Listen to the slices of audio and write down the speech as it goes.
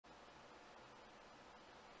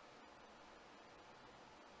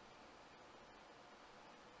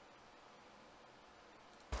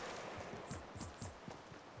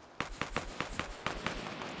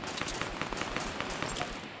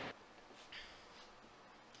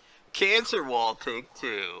Cancer wall, take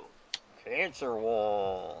 2. Cancer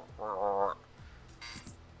wall.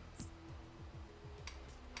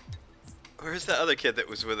 Where's the other kid that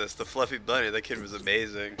was with us? The fluffy bunny. That kid was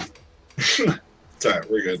amazing. It's alright,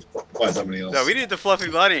 we're good. Find somebody else. No, we need the fluffy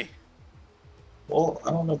bunny. Well, I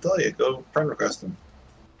don't know what to tell you. Go friend request him.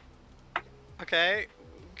 Okay.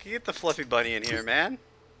 Get the fluffy bunny in here, man.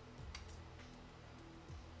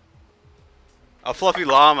 A fluffy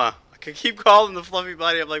llama. I can keep calling the fluffy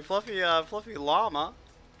bunny. I'm like, fluffy llama.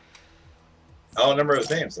 I don't remember his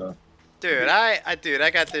name, so. Dude, I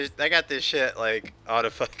got this shit like on a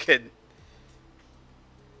fucking.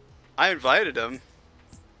 I invited him.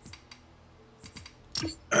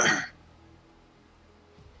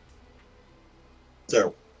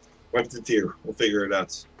 So, wipe the tear. We'll figure it out.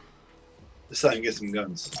 Just so I can get some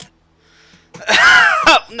guns.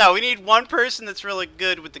 No, we need one person that's really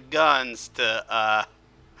good with the guns to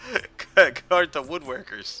guard the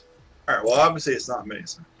woodworkers. Alright, well obviously it's not me,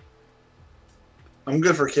 so. I'm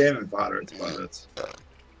good for cannon fodder, that's about it.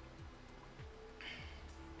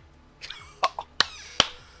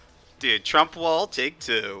 Dude, Trump wall, take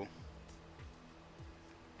 2.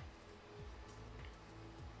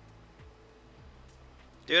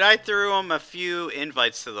 Dude, I threw him a few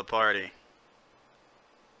invites to the party.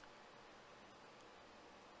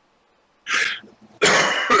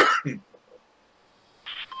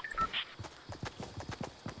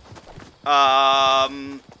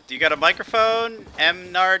 Do you got a microphone,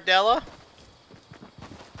 M. Nardella?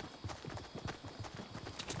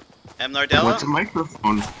 M. Nardella? What's a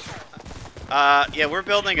microphone? Yeah, we're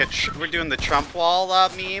building we're doing the Trump wall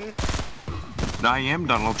meme. I am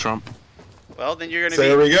Donald Trump. Well, then you're gonna So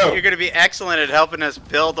there we go. You're gonna be excellent at helping us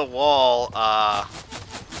build a wall.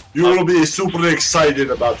 You will be super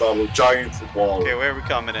excited about the giant wall. Okay, where are we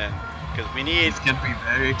coming in? Because we need. It's gonna be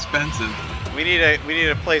very expensive. We need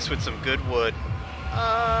a place with some good wood.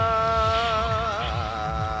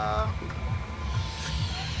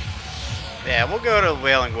 Yeah, we'll go to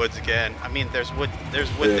Wailing Woods again. I mean, there's wood.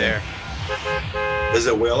 There's wood there. Is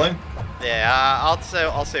it Wailing? Yeah,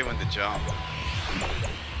 I'll say when to jump.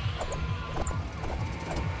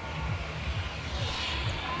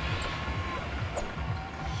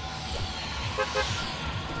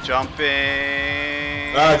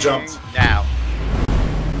 Jumping. Ah, jumped. Now.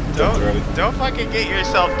 Jumped Don't fucking get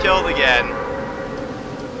yourself killed again.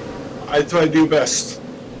 That's what I do best.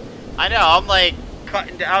 I know, I'm like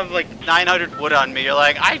cutting down like 900 wood on me. You're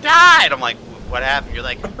like, I died! I'm like, what happened? You're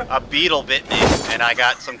like, a beetle bit me and I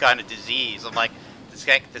got some kind of disease. I'm like,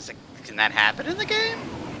 can that happen in the game?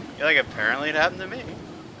 You're like, apparently it happened to me.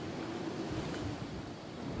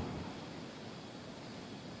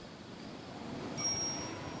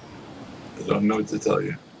 I don't know what to tell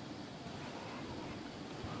you.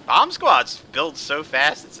 Bomb Squad's build so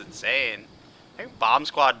fast, it's insane. I think Bomb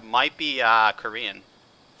Squad might be Korean.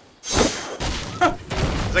 It's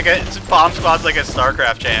Bomb Squad's like a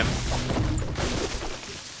StarCraft champ.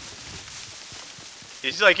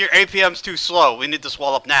 He's like, your APM's too slow. We need this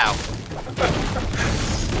wall up now.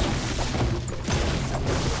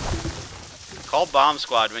 Call Bomb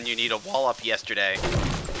Squad when you need a wall up yesterday.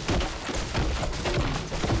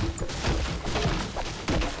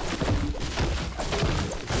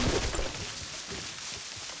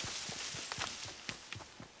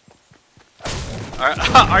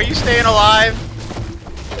 Are you staying alive?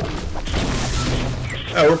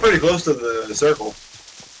 Yeah, we're pretty close to the circle.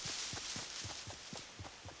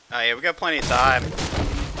 Oh yeah, we got plenty of time.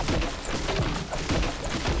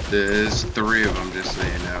 There's 3 of them, just so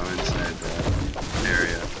you know, inside that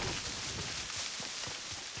area.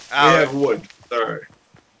 We have wood. Alright.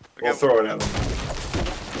 We'll throw it at them.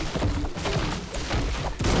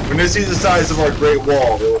 When they see the size of our great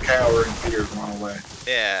wall, they will cower in fear and run away.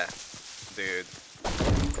 Yeah, dude.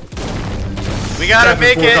 We gotta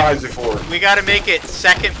make it. We gotta make it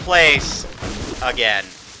second place again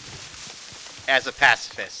as a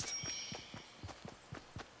pacifist.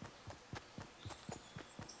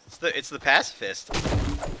 It's the pacifist.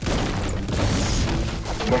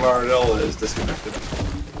 Monardella is disconnected.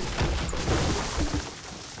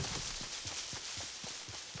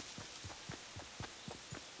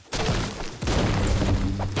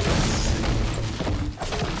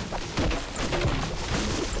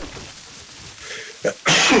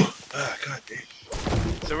 God damn.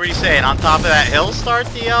 So what are you saying? On top of that hill start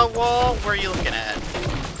the wall? Where are you looking at?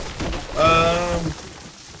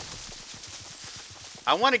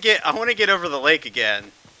 I want to get over the lake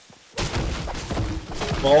again.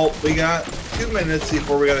 Well, we got 2 minutes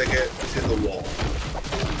before we gotta get to the wall.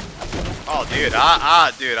 Oh, dude,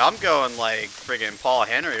 dude, I'm going like friggin' Paul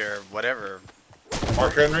Henry or whatever.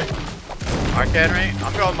 Mark Henry? Mark Henry?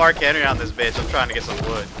 I'm going Mark Henry on this bitch. I'm trying to get some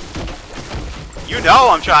wood. You know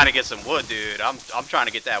I'm trying to get some wood, dude. I'm trying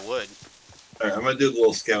to get that wood. Alright, I'm gonna do a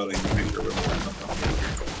little scouting.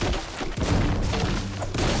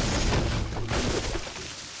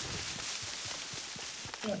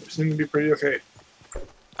 Yeah, we seem to be pretty okay.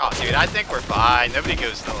 Oh, dude, I think we're fine. Nobody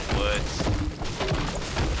goes to the woods.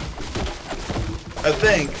 I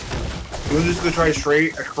think we'll just go try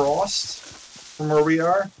straight across from where we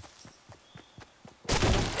are.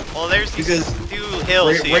 Well, there's these Because two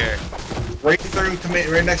hills here. Right through,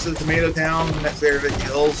 right next to the tomato town, next there to the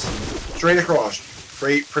hills, straight across,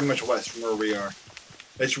 straight pretty much west from where we are.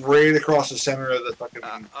 It's right across the center of the fucking.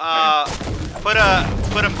 Put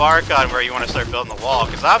a mark on where you want to start building the wall,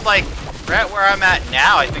 because I'm like right where I'm at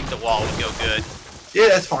now. I think the wall would go good. Yeah,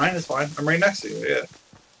 that's fine. That's fine. I'm right next to you. Yeah,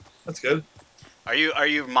 that's good. Are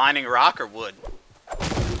you mining rock or wood?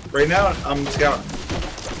 Right now, I'm scouting.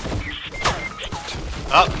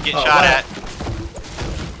 Oh, getting shot at.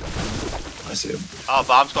 I see him. Oh,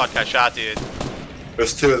 bomb squad got shot, dude.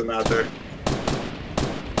 There's two of them out there.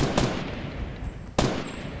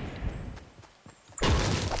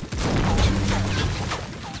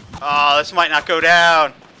 Oh, this might not go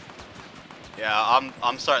down. Yeah,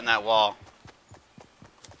 I'm starting that wall.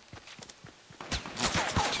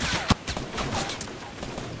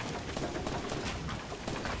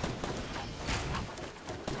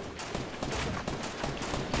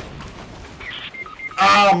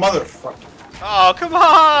 Ah, motherfucker. Oh, come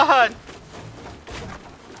on!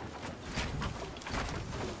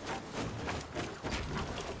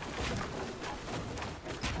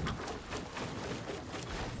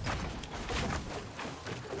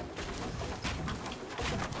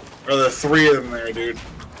 Oh, there are three of them there, dude.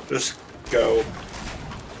 Just go.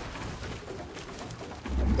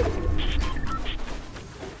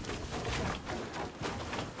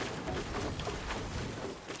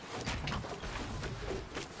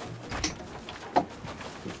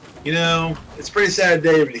 You know, it's a pretty sad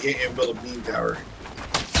day when you can't even build a beam tower.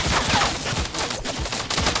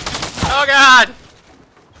 Oh God!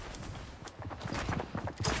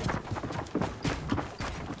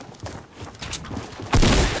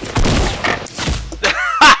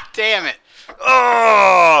 Damn it!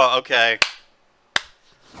 Oh, okay.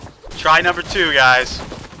 Try number 2, guys.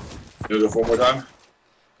 You go one more time?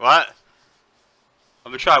 What?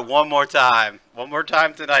 I'm gonna try one more time. One more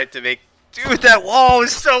time tonight to make. Dude, that wall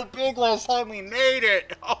was so big last time we made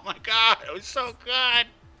it. Oh my God, it was so good.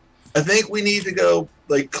 I think we need to go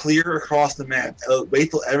like clear across the map.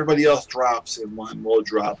 Wait till everybody else drops and one will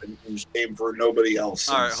drop, and just aim for nobody else.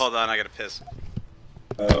 All right, hold on. I gotta piss.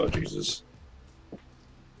 Oh Jesus.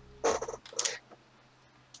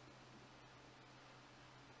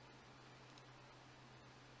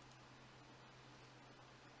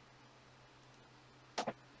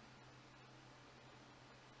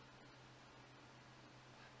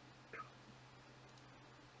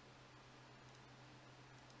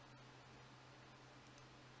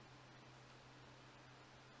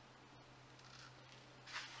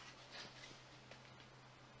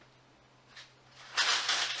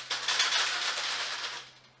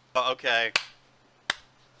 Oh, okay.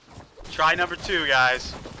 Try number 2,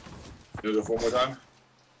 guys. You go one more time?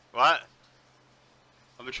 What?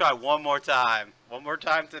 I'm gonna try one more time. One more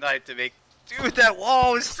time tonight to make. Dude, that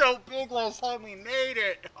wall was so big last time we made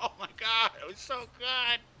it. Oh my God, it was so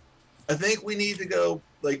good. I think we need to go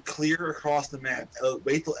like clear across the map.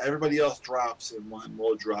 Wait till everybody else drops and one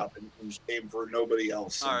will drop, and just aim for nobody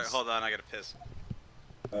else. All right, hold on. I gotta piss.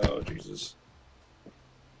 Oh Jesus.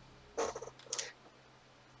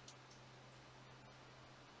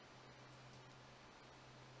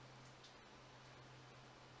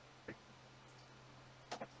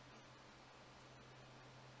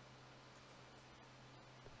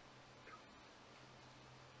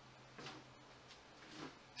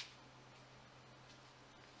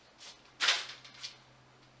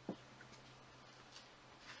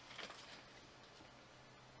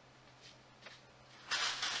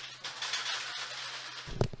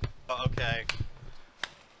 Oh, okay.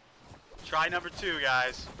 Try number 2,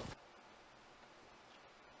 guys.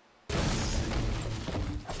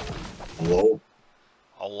 Hello?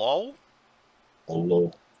 Hello?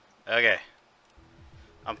 Hello? Okay.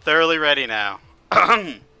 I'm thoroughly ready now.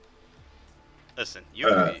 Listen,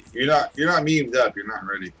 you're not memed up. You're not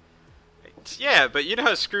ready. Yeah, but you know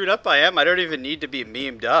how screwed up I am. I don't even need to be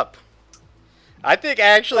memed up. I think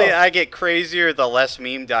actually I get crazier the less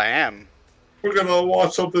memed I am. We're gonna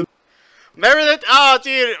watch something. Remember that? Oh,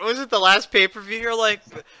 dude, was it the last pay-per-view? You're like,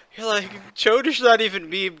 Chode's not even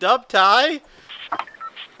memed up, Ty.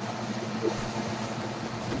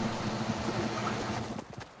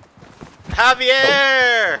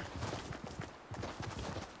 Javier!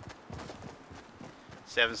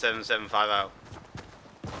 77750.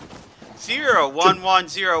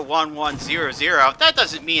 0110110. That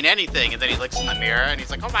doesn't mean anything. And then he looks in the mirror and he's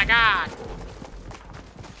like, oh my god.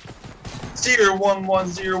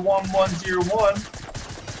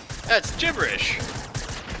 011011101. That's gibberish.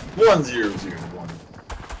 1001.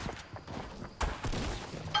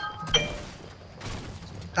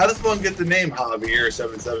 How does one get the name Javier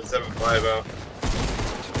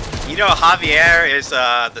 77750? You know, Javier is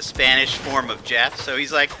the Spanish form of Jeff, so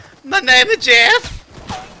he's like, my name is Jeff.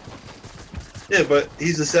 Yeah, but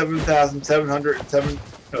he's a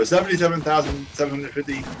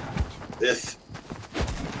 77,750th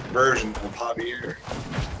version of Javier.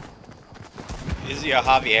 Is he a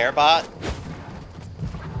Javier bot?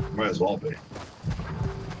 Might as well be.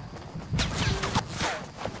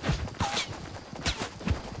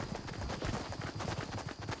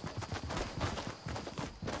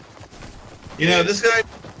 You know, this guy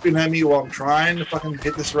behind me while I'm trying to fucking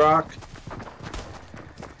hit this rock.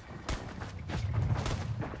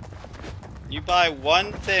 You buy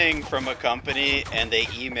one thing from a company and they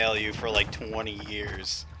email you for like 20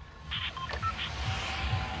 years.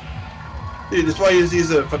 Dude, that's why you just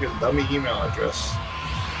use a fucking dummy email address.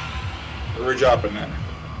 We're dropping in.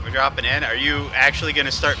 We're dropping in? Are you actually going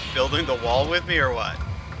to start building the wall with me or what?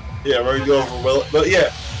 Yeah, we're going to go over Will. But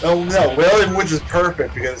yeah, no, Wailing Woods is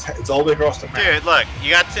perfect because it's all the way across the map. Dude, look,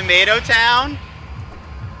 you got Tomato Town.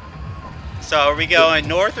 So are we going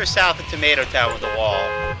north or south of Tomato Town with the wall?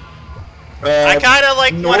 I kind of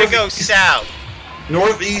like want to go south.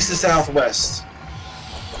 Northeast to southwest.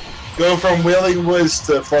 Go from Wailing Woods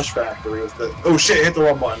to Flush Factory. Oh shit! Hit the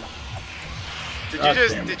wrong button.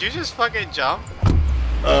 Did you just fucking jump?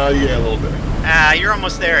 Yeah, a little bit. Ah, you're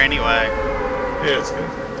almost there anyway. Yeah, it's good.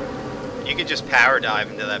 You could just power dive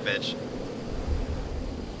into that bitch.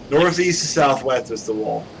 Northeast to southwest is the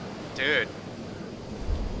wall. Dude.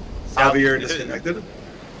 Javier disconnected.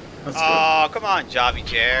 That's oh, come on,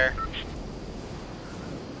 Javier.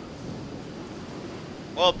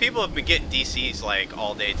 Well, people have been getting DCs like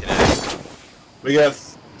all day today. We got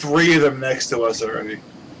 3 of them next to us already.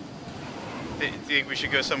 Do you think we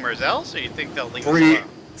should go somewhere else, or you think they'll leave us alone?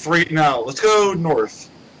 3. No, let's go north.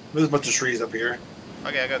 There's a bunch of trees up here.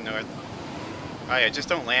 Okay, I go north. Oh yeah, just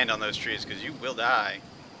don't land on those trees because you will die.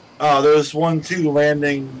 Oh, there's 1, 2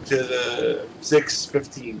 landing to the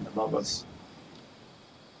 615 above us.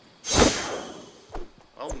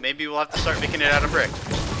 Well, maybe we'll have to start making it out of brick.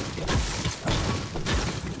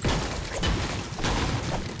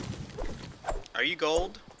 Are you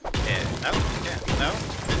gold? Yeah. No? Yeah. No?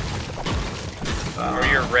 Or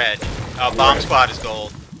you're red. Oh, bomb squad is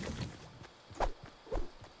gold.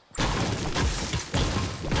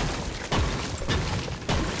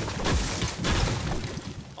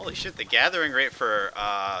 Holy shit, the gathering rate for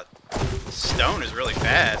stone is really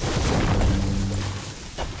fast.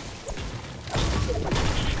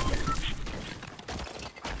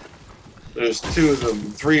 There's 2 of them,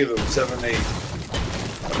 3 of them, 7, 8.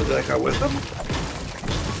 Is that guy with them?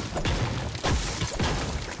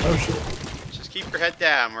 Oh shit. Just keep your head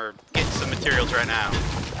down. We're getting some materials right now.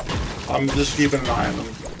 I'm just keeping an eye on them.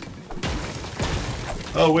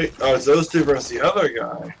 Oh wait, oh, it's those 2 versus the other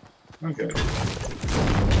guy. Okay.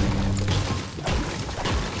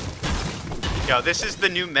 Yo, this is the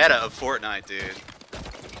new meta of Fortnite, dude.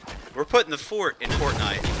 We're putting the fort in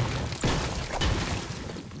Fortnite.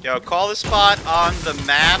 Yo, call the spot on the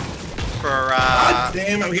map for, God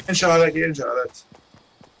damn it, I'm getting shot at,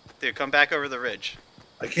 Dude, come back over the ridge.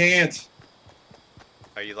 I can't.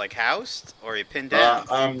 Are you, like, housed? Or are you pinned down?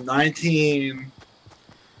 I'm 19.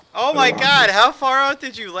 Oh my god, how far out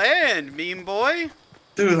did you land, meme boy?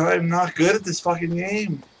 Dude, I'm not good at this fucking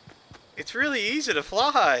game. It's really easy to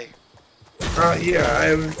fly.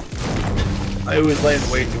 Yeah, I always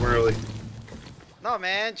land way too early. No,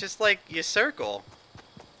 man, just, like, you circle.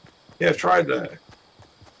 Yeah, I've tried that.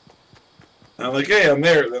 And I'm like, hey, I'm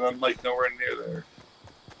there. Then I'm, like, nowhere near there.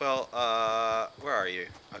 Well, where are you?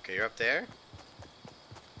 Okay, you're up there.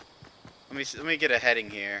 Let me get a heading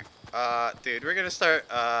here. Dude, we're gonna start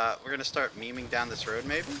memeing down this road,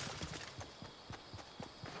 maybe.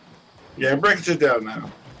 Yeah, I'm breaking shit down now.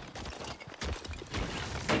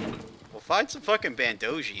 We'll find some fucking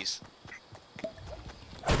bandojis.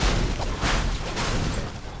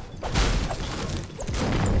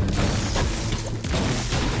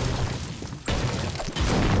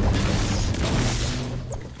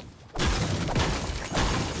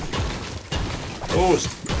 Oh,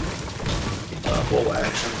 full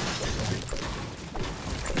action.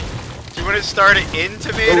 Do you want to start it in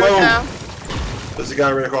Tomato Town? There's a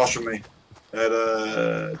guy right across from me. at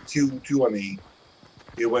 220.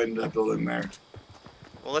 He went in that building there.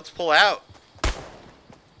 Well, let's pull out.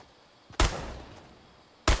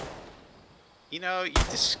 You know, you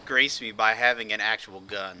disgrace me by having an actual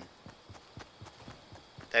gun.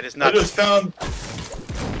 That is not. I just found.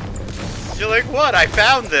 You're like, what? I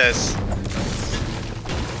found this.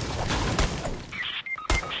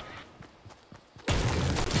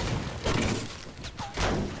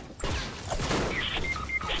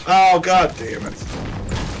 Oh, god damn it.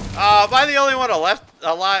 Oh, am I the only one alive?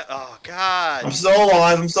 Oh, God. I'm still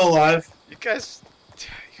alive. I'm still alive. You guys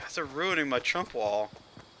are ruining my Trump wall.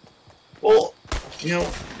 Well, you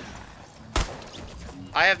know.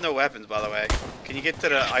 I have no weapons, by the way. Can you get to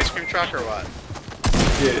the ice cream truck or what?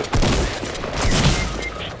 Yeah.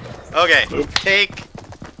 Okay, take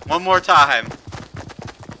one more time.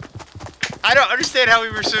 I don't understand how we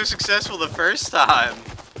were so successful the first time.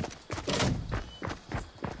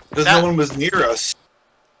 Because no one was near us.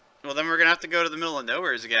 Well, then we're gonna have to go to the middle of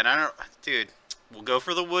nowheres again. Dude, we'll go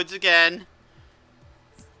for the woods again.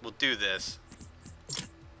 We'll do this.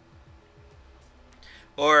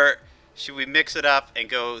 Or should we mix it up and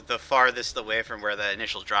go the farthest away from where the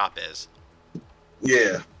initial drop is?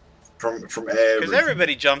 Yeah, from everything. Because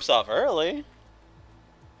everybody jumps off early.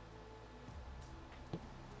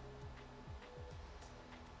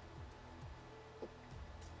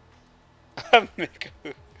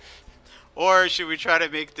 Or should we try to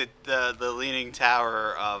make the leaning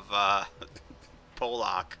tower of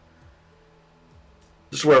Polak?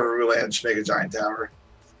 Just wherever we land, should make a giant tower.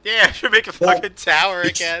 Yeah, should make a fucking tower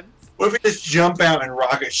again. What if we just jump out and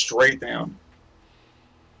rocket straight down?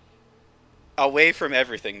 Away from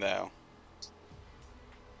everything, though.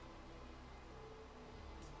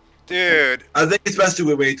 Dude. I think it's best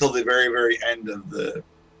to wait till the very, very end of the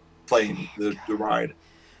plane, the ride.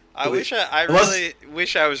 I really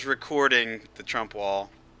wish I was recording the Trump wall.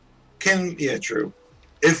 Yeah, true.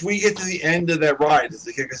 If we get to the end of that ride, does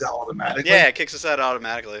it kick us out automatically? Yeah, it kicks us out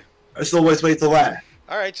automatically. I still always wait till that.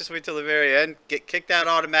 Alright, just wait till the very end, get kicked out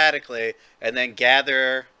automatically, and then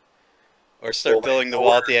gather or start building the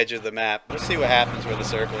wall at the edge of the map. Let's see what happens where the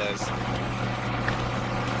circle is.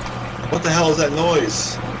 What the hell is that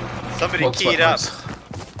noise? Somebody keyed up.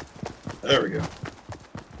 There we go.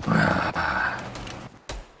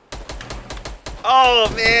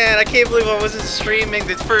 Oh man, I can't believe I wasn't streaming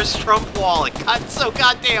the first Trump wall. It got so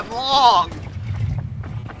goddamn long.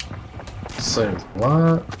 Say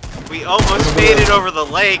what? We almost made it over the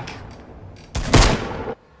lake.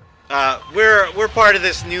 We're part of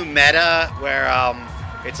this new meta where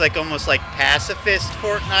it's like almost like pacifist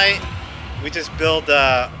Fortnite. We just build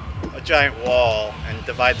a giant wall and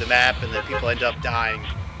divide the map, and then people end up dying.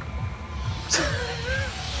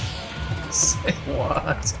 Say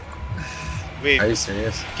what? We Are you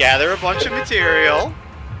serious? gather a bunch of material,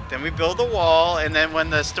 then we build a wall, and then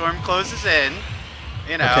when the storm closes in,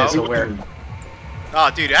 you know. Okay, so where?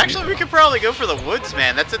 Oh, dude, actually, we could probably go for the woods,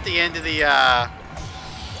 man. That's at the end of the.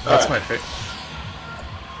 That's my favorite.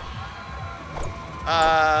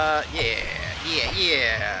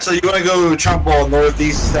 Yeah. So you want to go Trump wall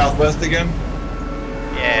northeast, southwest again?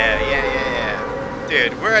 Yeah.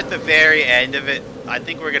 Dude, we're at the very end of it. I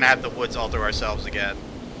think we're gonna have the woods all to ourselves again.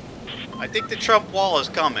 I think the Trump wall is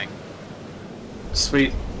coming.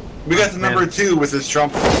 Sweet. We got the number 2 with this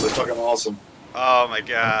Trump wall. That's fucking awesome. Oh my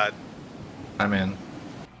god. I'm in.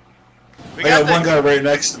 We I got the, one guy right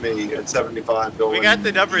next to me at 75 going. We got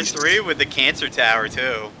the number east. 3 with the cancer tower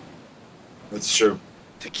too. That's true.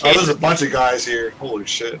 The Oh, there's a bunch of guys here. Holy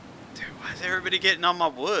shit. Dude, why is everybody getting on my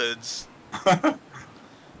woods? Come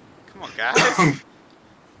on, guys.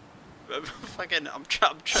 Fucking, I'm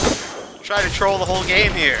trying to troll the whole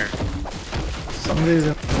game here. Somebody's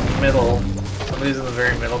in the middle. Somebody's in the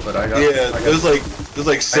very middle, but I got. Yeah, there's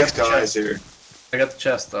like 6 guys here. I got the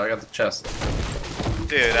chest though. I got the chest.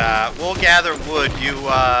 Dude, we'll gather wood. You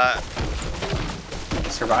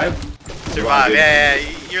Survive? survive. Yeah,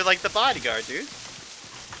 you're like the bodyguard, dude.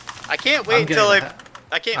 I can't wait until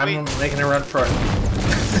I'm making a run for it.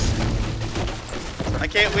 I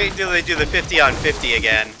can't wait until they do the 50 on 50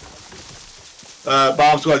 again.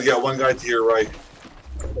 Bomb squad, you got one guy to your right.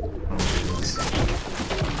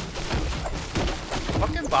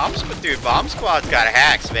 Fucking bomb squad, dude. Bomb squad's got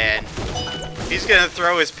hacks, man. He's gonna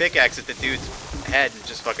throw his pickaxe at the dude's head and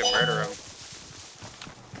just fucking murder him.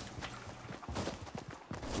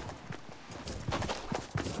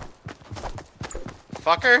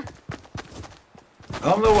 Fucker. I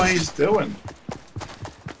don't know what he's doing.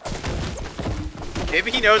 Maybe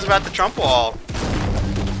he knows about the Trump wall.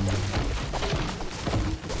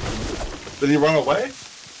 Did he run away?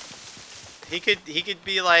 He could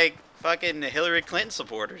be like fucking Hillary Clinton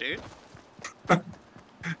supporter, dude.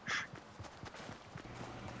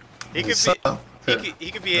 He could be.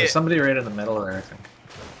 He could be. There's somebody right in the middle there, I think.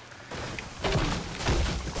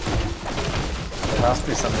 There has to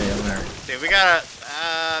be somebody in there. Dude, we gotta.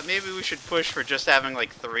 Maybe we should push for just having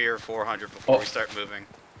like 300 or 400 before we start moving.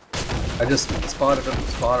 I just spotted him.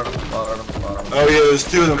 Spotted him. Oh yeah, there's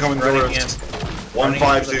two of them coming Running towards. in.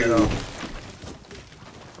 152.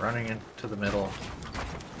 Running into the middle.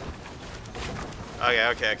 Okay.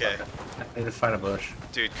 I need to find a bush.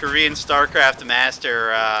 Dude, Korean StarCraft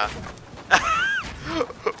Master,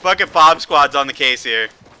 fucking bomb squad's on the case here.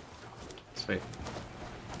 Sweet.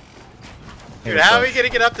 Dude, how are we gonna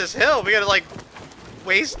get up this hill? We gotta, like,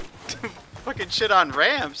 waste fucking shit on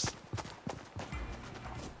ramps.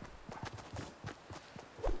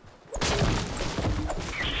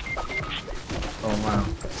 Oh wow,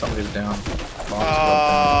 somebody's down.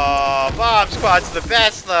 Bomb squad's the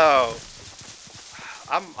best though.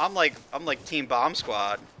 I'm like Team Bomb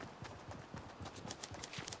Squad.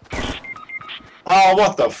 Oh,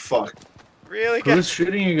 what the fuck? Really? Who's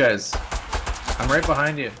shooting you guys? I'm right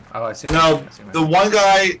behind you. Oh, I see. No, I see the one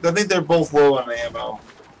guy, I think they're both low on ammo.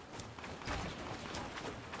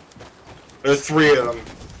 There's 3 of them.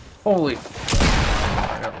 Holy.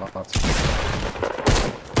 I got lots of.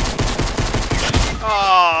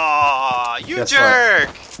 Oh, you Guess jerk!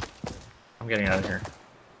 I'm getting out of here.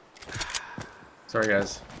 Sorry,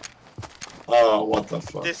 guys. Oh, what the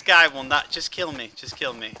fuck? This guy will not. Just kill me. Just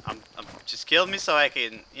kill me. Just kill me so I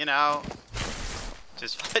can, you know.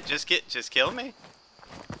 Just kill me.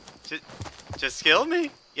 Just kill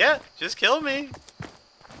me. Yeah, just kill me.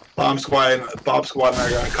 Bomb squad and I are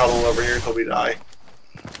gonna cuddle over here until we die.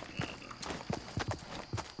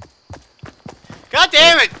 God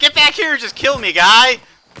damn it! Get back here and just kill me, guy!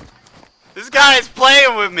 This guy is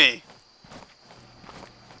playing with me!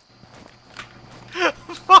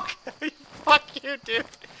 Fuck you, dude!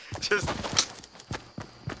 Just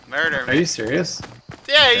murder me. Are you serious?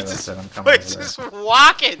 Yeah, Yeah, he's that's just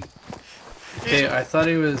walking! Okay, I thought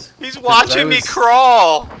he was... He's watching me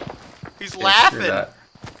crawl! He's laughing!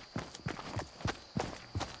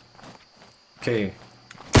 Okay.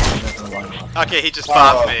 Okay, he just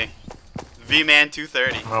popped me. V-Man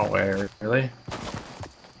 230. Oh, where? Really?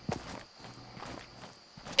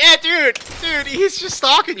 Yeah, dude! Dude, he's just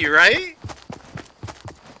stalking you, right?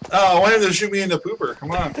 Oh, I wanted to shoot me in the pooper.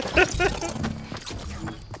 Come on.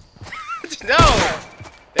 No!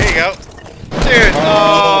 There you go. Dude,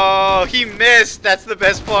 oh, he missed. That's the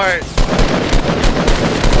best part.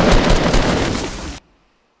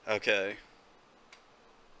 Okay.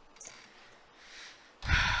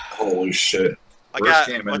 Holy shit.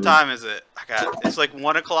 What time is it? It's like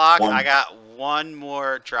 1 o'clock. 1. I got one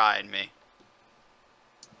more try in me.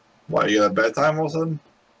 What, you got bedtime all of a sudden?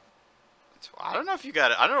 I don't know if you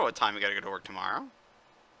got it. I don't know what time you got to go to work tomorrow.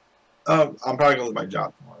 I'm probably going to lose my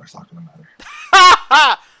job tomorrow. It's not going to matter.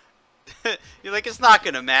 You're like, it's not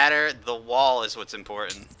going to matter. The wall is what's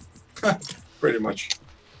important. Pretty much.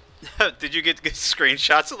 Did you get good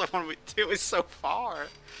screenshots of the one it was so far?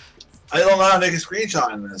 I don't know how to make a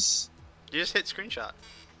screenshot in this. You just hit screenshot.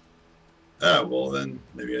 Oh, well then,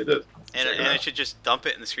 maybe I did. And it should just dump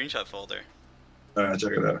it in the screenshot folder. Alright,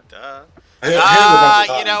 check it out. Duh.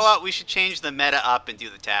 You know what? We should change the meta up and do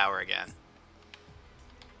the tower again.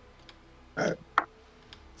 Alright.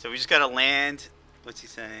 So we just gotta land. What's he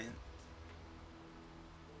saying?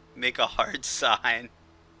 Make a hard sign.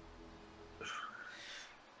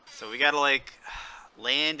 So we gotta like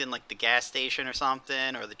land in like the gas station or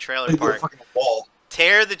something, or the trailer park. Wall.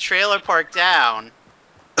 Tear the trailer park down,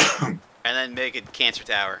 and then make a cancer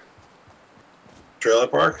tower. Trailer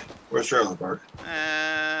park? Where's trailer park?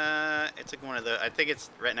 It's like one of the. I think it's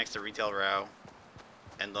right next to Retail Row,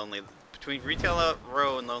 and Lonely. Between Retail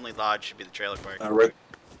Row and Lonely Lodge should be the trailer park. Right.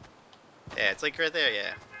 Yeah, it's like right there.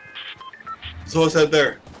 Yeah. So what's that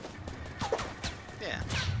there? Yeah.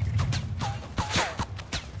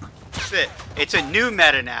 That's it. It's a new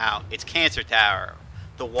meta now. It's Cancer Tower.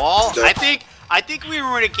 The wall. I think we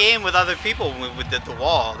were in a game with other people when we did the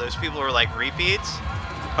wall. Those people were like repeats.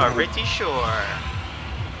 Pretty sure.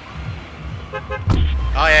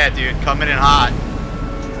 Oh yeah, dude, coming in hot.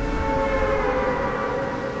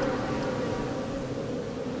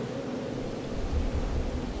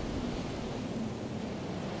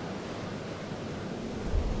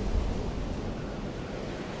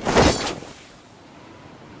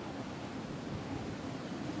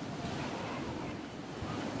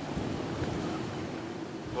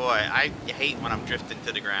 Boy, I hate when I'm drifting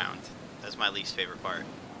to the ground. That's my least favorite part.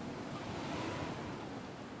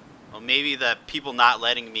 Well, maybe the people not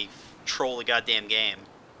letting me troll the goddamn game.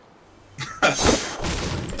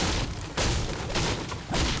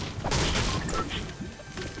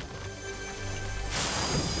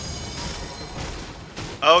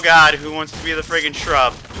 Oh god, who wants to be the friggin'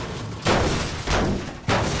 shrub?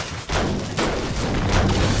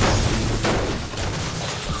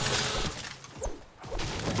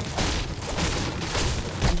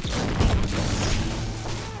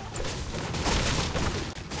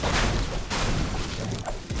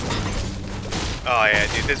 Oh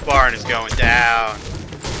yeah, dude, this barn is going down.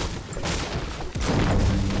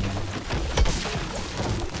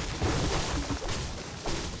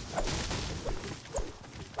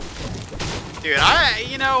 Dude,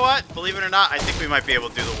 you know what? Believe it or not, I think we might be able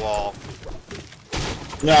to do the wall.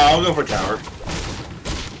 No, I'll go for tower.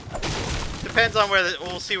 Depends on where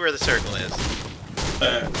we'll see where the circle is.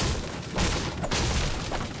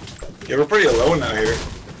 Yeah, we're pretty alone out here.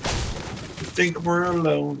 I think we're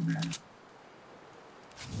alone now.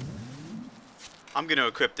 I'm gonna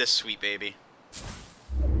equip this sweet baby.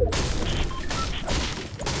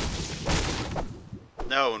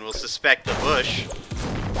 No one will suspect the bush.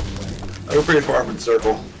 We're pretty far from the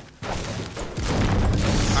circle.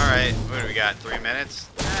 Alright, what do we got? 3 minutes?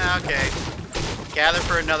 Okay. Gather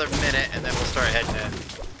for another minute and then we'll start heading in.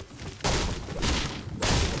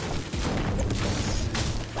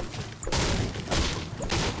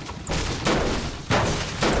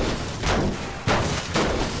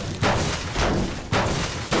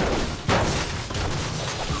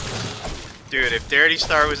 Dude, if Dirty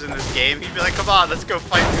Star was in this game, he'd be like, come on, let's go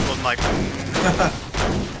fight people. I'm like,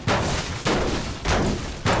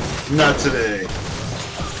 Not today.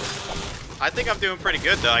 I think I'm doing pretty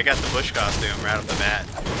good though. I got the bush costume right off the bat.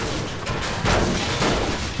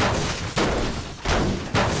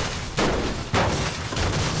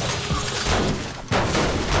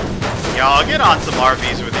 Yeah, I'll get on some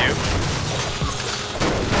RVs with you.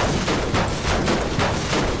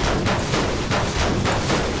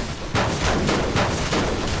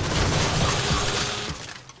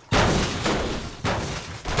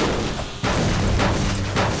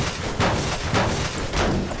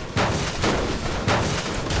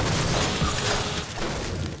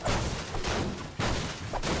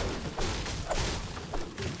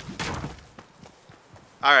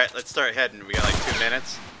 Alright, let's start heading. We got like 2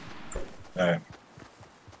 minutes. Alright.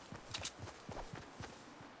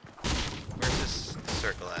 Where's this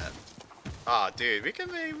circle at? Aw, oh, dude, we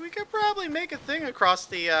could probably make a thing across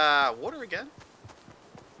the water again.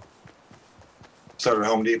 Start at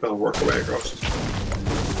Home Depot, work our way across.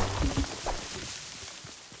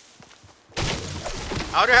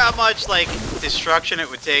 I wonder how much like destruction it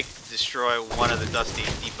would take to destroy one of the Dusty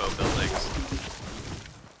Depot buildings.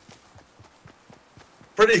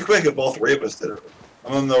 Pretty quick if all three of us did it.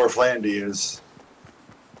 I don't know where Flandy is.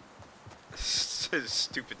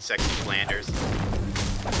 Stupid sexy Flanders.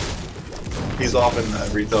 He's off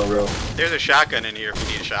in Retail Row. There's a shotgun in here if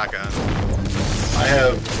we need a shotgun. I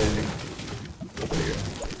have Okay.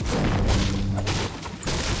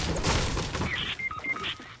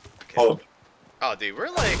 Hold up. Oh, dude, we're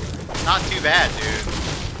like not too bad, dude.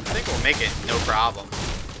 I think we'll make it no problem.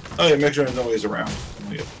 Oh yeah, make sure nobody's around.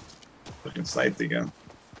 We get fucking sniped again.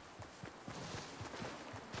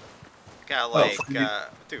 Got like,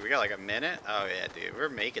 dude, we got like a minute? Oh yeah, dude, we're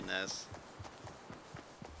making this.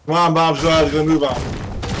 Come on, Bob's gonna move on.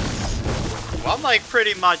 Well, I'm like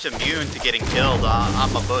pretty much immune to getting killed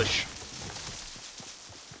on my bush.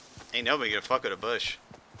 Ain't nobody gonna fuck with a bush.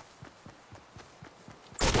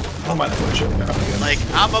 I don't mind a bush every now and again. Like,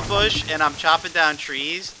 I'm a bush and I'm chopping down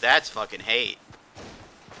trees, that's fucking hate.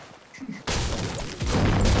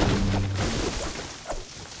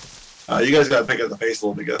 You guys gotta pick up the pace a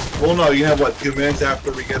little bit. Well, no, you have what, 2 minutes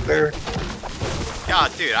after we get there?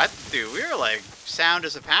 God, dude, we were like sound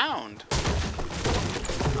as a pound.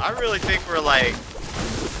 I really think we're like,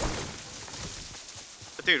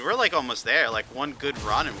 but dude, we're like almost there. Like one good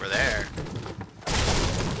run and we're there.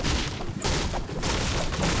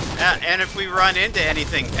 And if we run into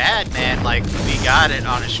anything bad, man, like we got it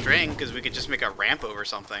on a string because we could just make a ramp over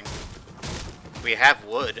something. We have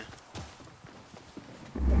wood.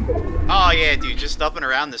 Oh yeah, dude, just up and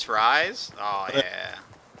around this rise. Oh yeah.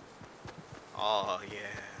 Oh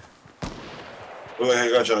yeah. Oh, I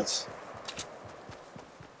got shots.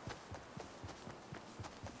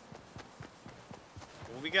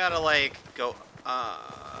 We gotta like go. I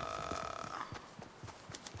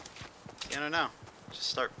don't know. Just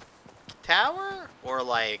start tower or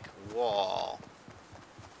like wall.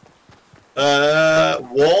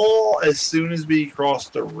 Wall as soon as we cross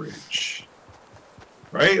the ridge.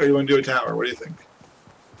 Right? Or you want to do a tower? What do you think?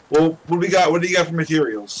 Well, what do we got? What do you got for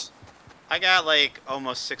materials? I got like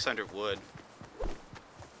almost 600 wood.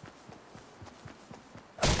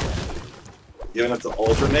 You don't have to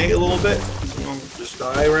alternate a little bit? So you don't just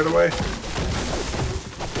die right away?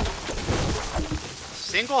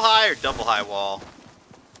 single high or double high wall?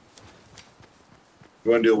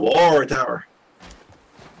 You want to do a wall or a tower?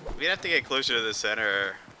 We'd have to get closer to the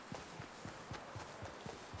center.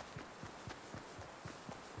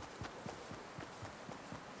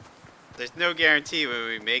 There's no guarantee when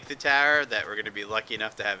we make the tower that we're going to be lucky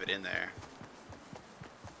enough to have it in there.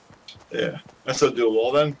 Yeah. I still do a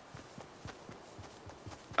wall then?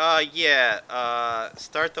 Yeah.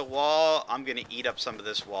 Start the wall. I'm going to eat up some of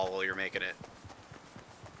this wall while you're making it.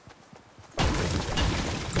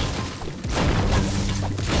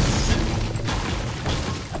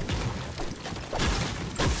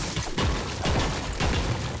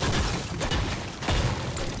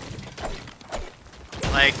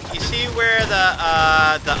 Like, you see where the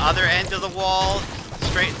other end of the wall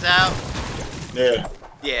straightens out? Yeah.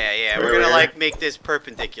 Yeah, we're gonna like make this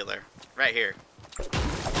perpendicular. Right here.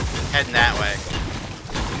 Heading that way.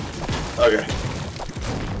 Okay.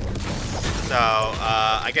 So,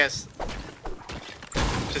 I guess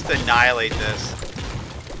just annihilate this.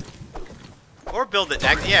 Or build it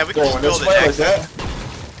next. Yeah, we can just Going build this it way, next. like that?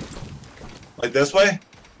 Like this way?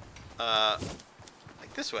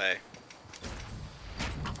 Like this way.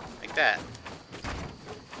 Like that.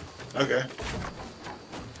 Okay.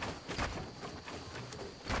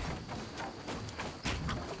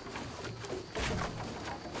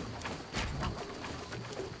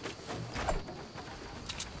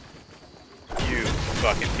 You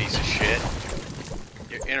fucking piece of shit.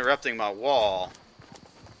 You're interrupting my wall.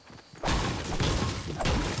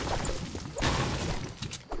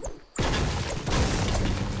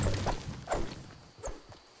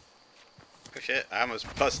 Oh shit, I almost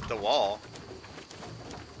busted the wall.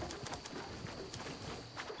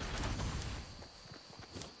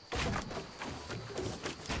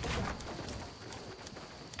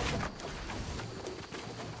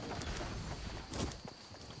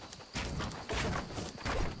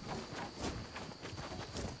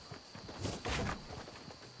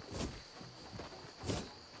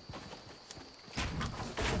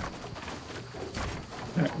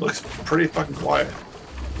 Yeah, it looks pretty fucking quiet.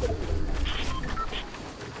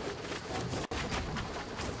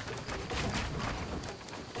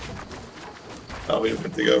 Oh, we have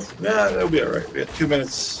to go. Nah, that'll be alright. We got 2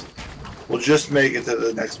 minutes. We'll just make it to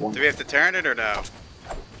the next one. Do we have to turn it or no?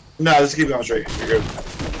 No, just keep going straight. You're good.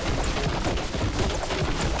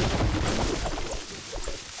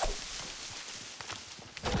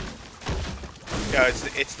 No,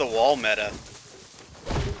 it's the wall meta.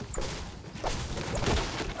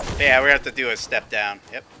 Yeah, we have to do a step down.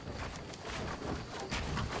 Yep.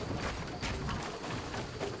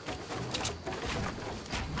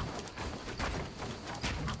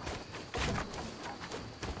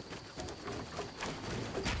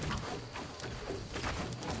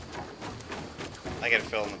 I gotta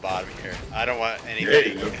fill in the bottom here. I don't want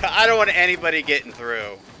anybody. I don't want anybody getting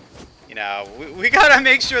through. You know, we gotta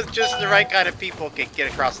make sure that just the right kind of people can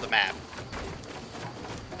get across the map.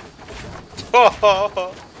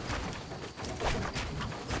 Oh.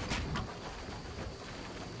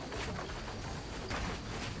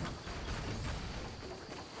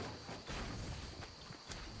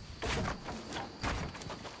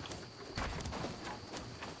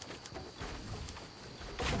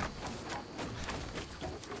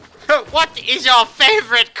 What is your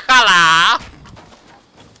favorite color?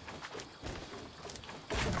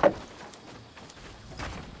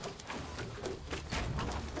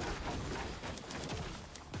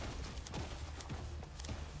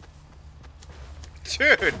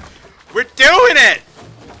 Dude, we're doing it!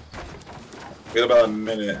 We got about a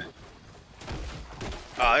minute.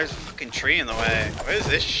 Oh, there's a fucking tree in the way. What is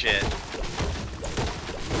this shit?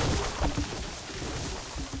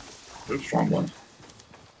 There's a strong one.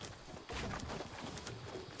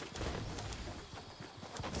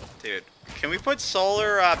 Dude, can we put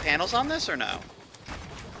solar panels on this or no?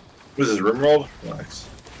 What is this, rimworld? Relax.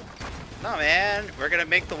 No, man. We're gonna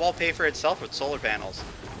make the wall pay for itself with solar panels.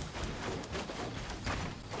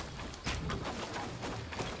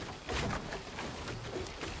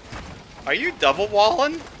 Are you double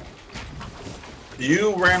walling?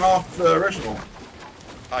 You ran off the original.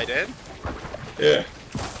 Oh, I did? Yeah.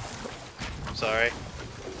 I'm sorry.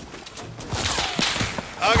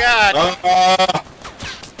 Oh god!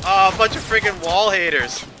 Oh, a bunch of freaking wall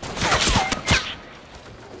haters.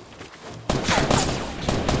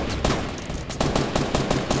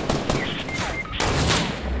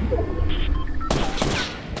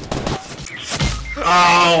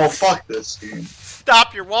 Oh, fuck this game.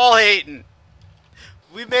 Stop your wall hating.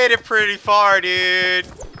 We made it pretty far, dude.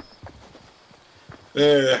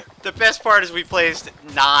 Yeah. The best part is we placed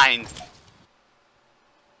 9th.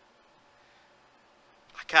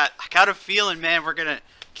 got a feeling, man, we're gonna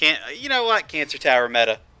you know what? Cancer Tower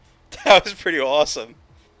meta. That was pretty awesome.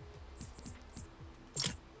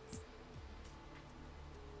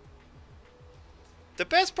 The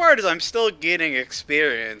best part is I'm still getting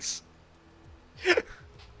experience.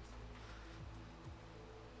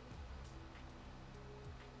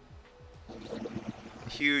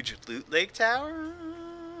 Huge loot lake tower?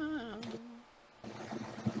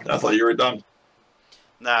 I thought you were done.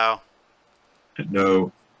 No.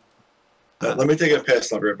 No. Let me take a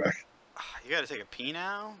piss. I'll be right back. You gotta take a pee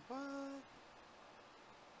now? What?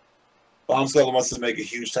 Bomb Skull wants to make a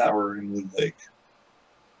huge tower in Loot Lake.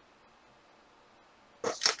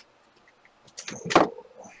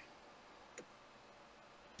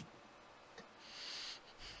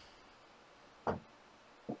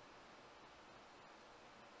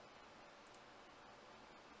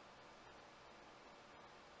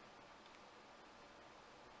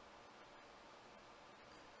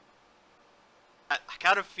 I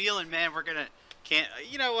got a feeling, man, we're gonna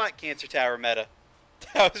you know what? Cancer Tower meta.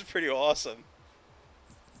 That was pretty awesome.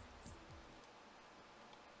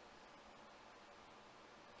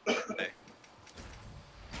 Hey.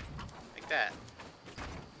 Like that.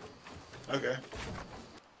 Okay.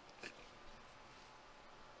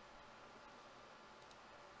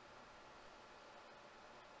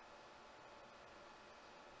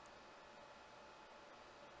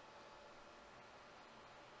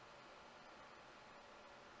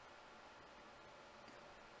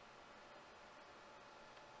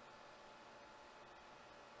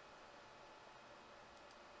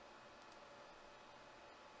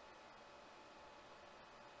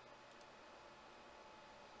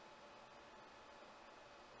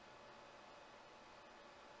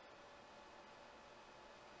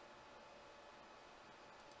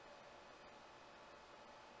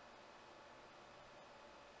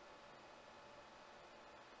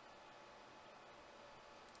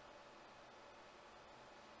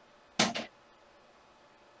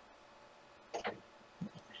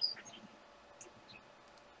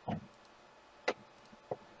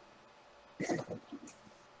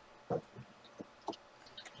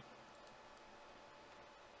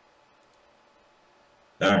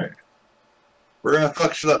 Alright. We're gonna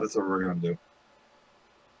fuck shit up, that's what we're gonna do.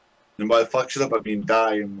 And by fuck shit up, I mean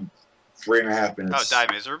die in 3.5 minutes. Oh,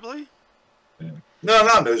 die miserably? Yeah. No,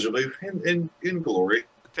 not miserably. In glory.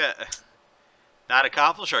 Not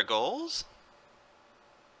accomplish our goals?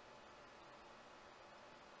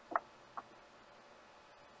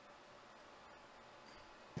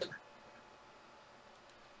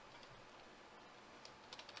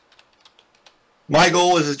 My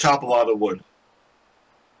goal is to chop a lot of wood.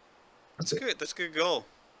 That's it. Good, that's a good goal.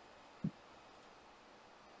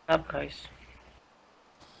 Up, guys.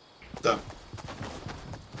 Done.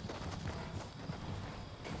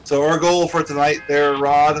 So our goal for tonight there,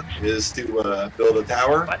 Rod, is to build a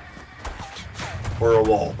tower. What? Or a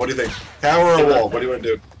wall. What do you think? Tower or a wall? What do you want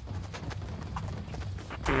to do?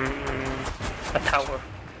 A tower.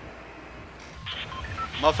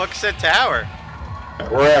 Motherfucker said tower.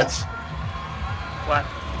 We're at. What?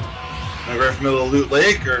 Wanna go from the middle of Loot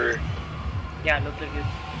Lake, or Yeah, look at you.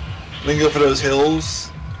 we can go for those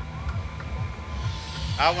hills?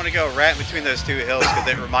 I want to go right between those two hills because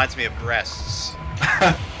it reminds me of breasts.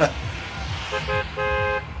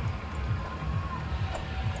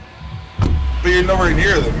 But you're nowhere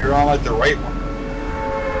near them. You're on like the right one.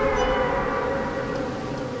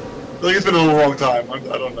 I think it's been a long time. I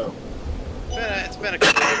don't know. It's been a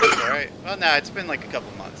couple of years, alright? Well, no, it's been like a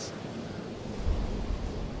couple months.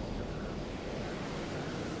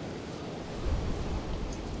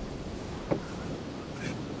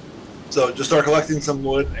 So just start collecting some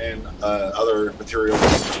wood and other materials.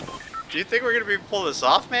 Do you think we're going to be able to pull this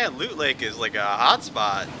off, man? Loot Lake is like a hot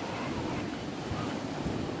spot.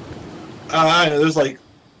 I know there's like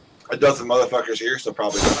a dozen motherfuckers here, so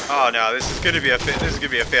probably not. Oh no, this is going to be a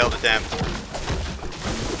failed attempt.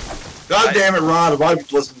 God damn it, Rod! Why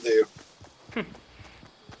would you listen to you?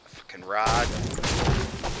 Fucking Rod.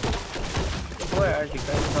 Where are you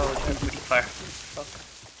guys? Oh, you're pretty far. Fuck.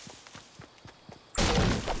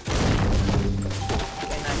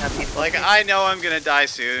 Can I have people? Like, I know I'm going to die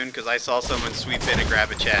soon because I saw someone sweep in and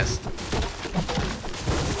grab a chest.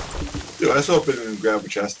 Dude, I just opened and grab a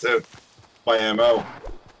chest too. My ammo.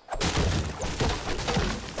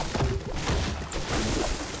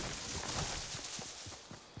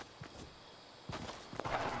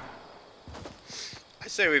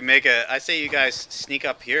 I say you guys sneak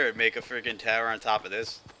up here and make a freaking tower on top of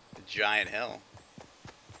this giant hill.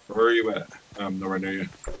 Where are you at? I'm nowhere near you.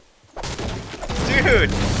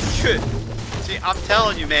 Dude, See, I'm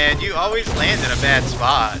telling you, man, you always land in a bad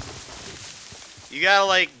spot. You gotta,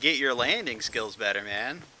 like, get your landing skills better,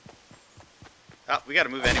 man. Oh, we gotta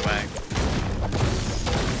move anyway.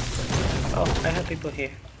 Oh, I have people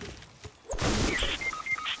here.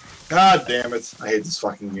 God damn it. I hate this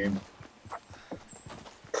fucking game.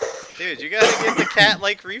 Dude, you gotta get the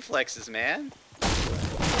cat-like reflexes, man.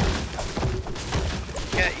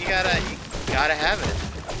 You gotta have it.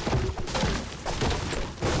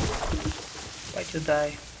 Why'd you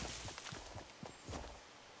die?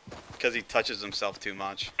 Because he touches himself too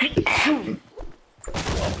much. No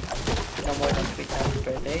more than 3 times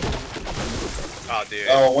per day. Oh, dude.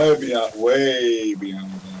 Oh, way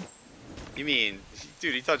beyond that. You mean,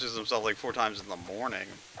 dude, he touches himself like 4 times in the morning.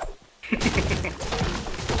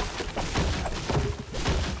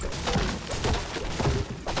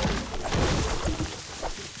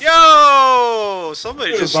 Yo!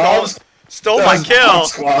 Somebody just stole my kill. Bomb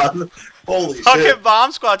Squad. Holy shit. Fucking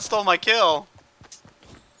Bomb Squad stole my kill.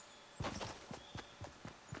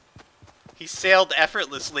 He sailed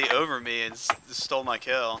effortlessly over me and stole my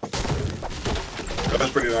kill. That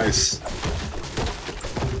was pretty nice.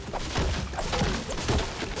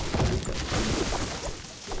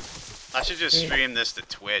 I should just stream this to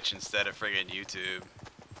Twitch instead of friggin' YouTube.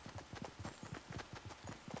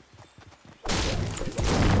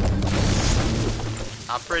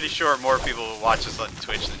 I'm pretty sure more people will watch this on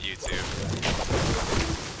Twitch than YouTube.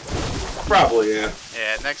 Probably, yeah.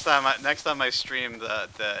 Yeah, next time I stream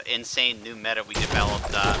the insane new meta we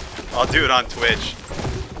developed, I'll do it on Twitch.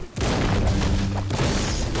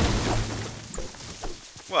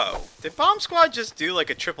 Whoa, did Bomb Squad just do like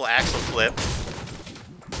a triple axle flip?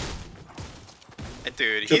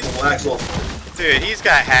 Dude, he's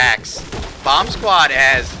got hacks. Bomb Squad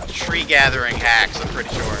has tree gathering hacks, I'm pretty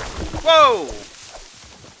sure. Whoa!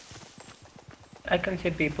 I can see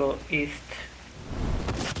people east.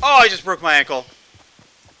 Oh, I just broke my ankle.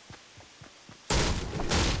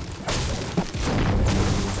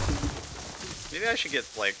 Maybe I should get,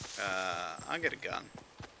 like, I'll get a gun.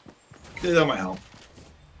 Yeah, that might help.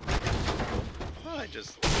 Oh,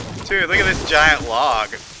 dude, look at this giant log.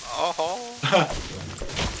 Oh.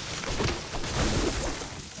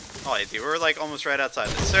 Oh, yeah, dude, we're, like, almost right outside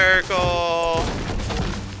the circle.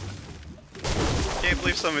 Can't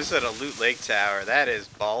believe somebody said a loot lake tower. That is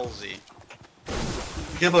ballsy. I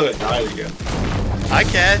can't believe I died again. I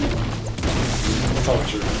can. Oh,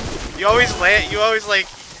 true. You always land, you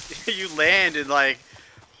land and, like,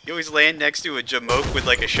 you always land next to a jamoke with,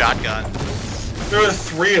 like, a shotgun. There were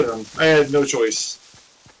 3 of them. I had no choice.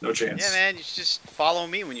 No chance. Yeah, man, you should just follow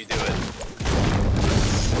me when you do it.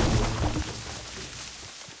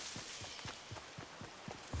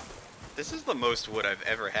 This is the most wood I've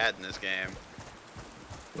ever had in this game.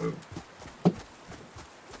 Whoa.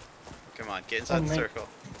 Come on, get inside the circle.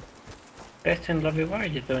 Best in lobby, what are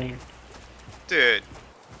you doing? Dude.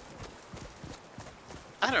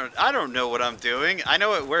 I don't know what I'm doing. I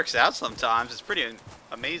know it works out sometimes. It's pretty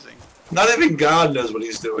amazing. Not even God knows what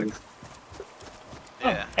he's doing.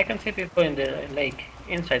 Yeah. Oh, I can see people in the lake,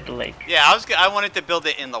 inside the lake. Yeah, I wanted to build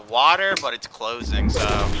it in the water, but it's closing,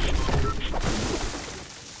 so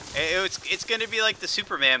it's gonna be like the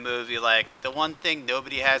Superman movie, like the one thing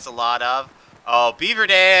nobody has a lot of. Oh, Beaver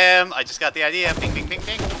Dam! I just got the idea. Ping, ping, ping,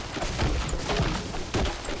 ping.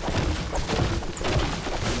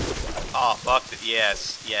 Oh, fuck it.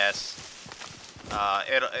 Yes, yes. But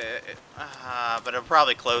it'll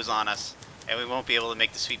probably close on us, and we won't be able to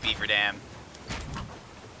make the sweet Beaver Dam.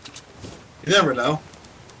 You never know.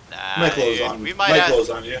 Nah, Might close dude, on. we might close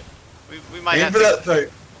on you. We might Aim have for to. that.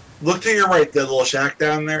 Sorry. Look to your right. That little shack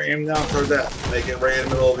down there. Aim down toward that. Make it right in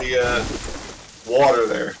the middle of the water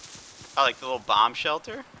there. Oh, like the little bomb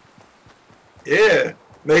shelter? Yeah.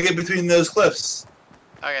 Make it between those cliffs.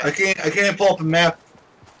 Okay. I can't pull up a map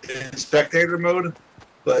in spectator mode,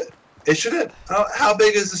 but it should have. How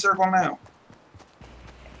big is the circle now?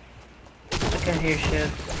 I can hear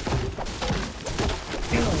shit.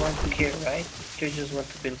 You don't want to kill, right? You just want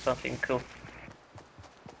to build something cool.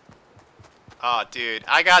 Oh, dude,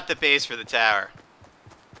 I got the base for the tower.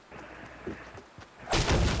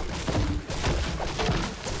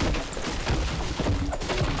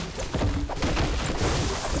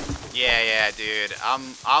 Yeah, dude.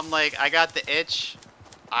 I'm like, I got the itch.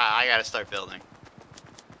 I gotta start building.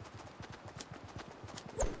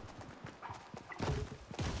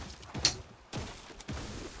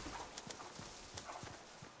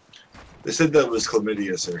 They said that was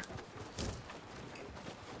chlamydia, sir.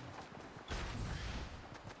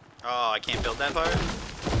 Oh, I can't build that part?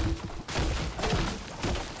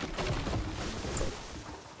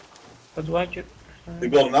 But why'd you... They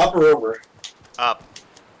built an upper over.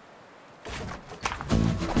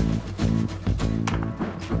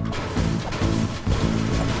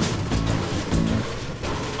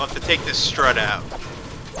 enough to take this strut out.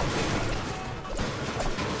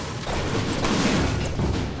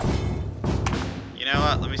 You know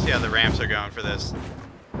what? Let me see how the ramps are going for this.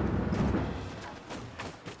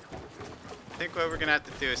 I think what we're gonna have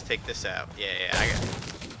to do is take this out. Yeah, I got it.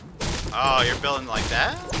 Oh, you're building like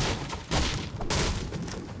that?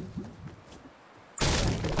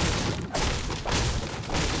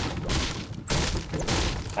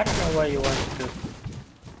 I don't know what you want to do.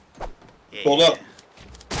 Yeah. Hold up.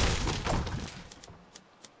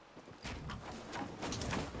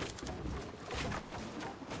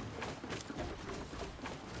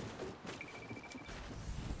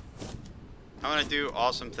 I want to do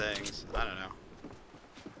awesome things. I don't know.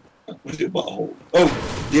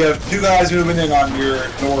 Oh, you have two guys moving in on your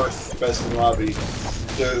north best in lobby.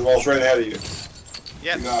 The wall's right ahead of you.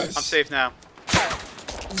 Yep, Nice. I'm safe now.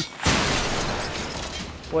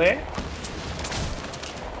 Where?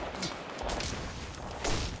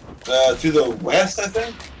 To the west, I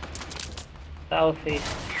think. Southeast.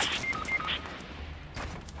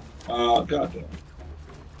 Goddamn.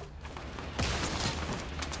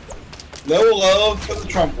 No love for the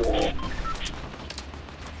Trump wall.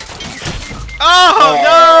 Oh,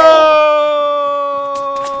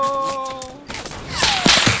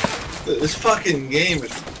 no! This fucking game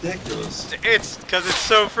is ridiculous. It's because it's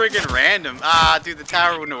so friggin' random. Ah, dude, the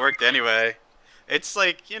tower wouldn't have worked anyway. It's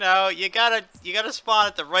like, you know, you gotta spawn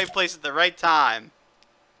at the right place at the right time.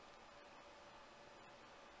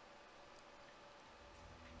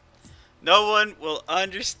 No one will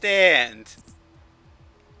understand.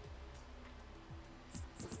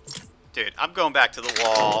 Dude, I'm going back to the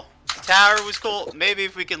wall. The tower was cool. Maybe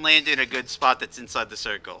if we can land in a good spot that's inside the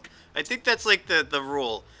circle. I think that's like the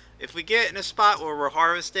rule. If we get in a spot where we're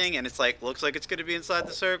harvesting and it's like looks like it's gonna be inside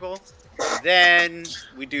the circle, then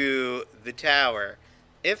we do the tower.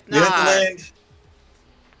 If not,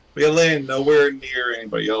 we have to land nowhere near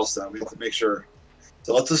anybody else. Now we have to make sure.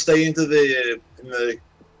 So let's just stay in the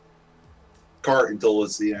cart until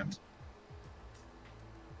it's the end.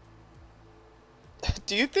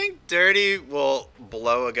 do you think Dirty will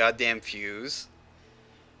blow a goddamn fuse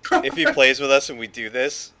if he plays with us and we do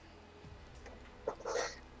this?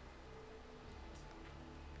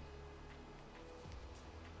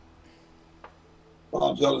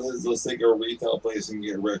 Well, let's take a retail place and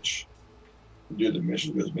get rich. Do the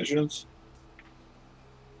missions.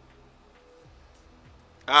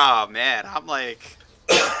 Oh man, I'm like,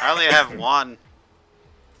 I only have one.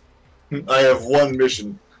 I have one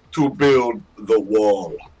mission: to build the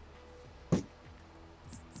wall.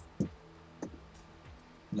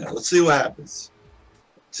 Now let's see what happens.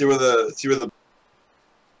 See where the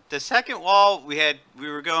The second wall we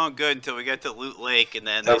were going good until we got to Loot Lake and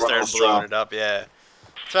then they Everyone started else blowing dropped. it up. Yeah.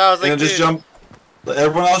 So I was like, and then just dude, jump. Let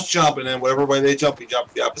everyone else jump, and then whatever way they jump, you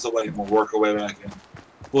jump the opposite way, and we'll work our way back in.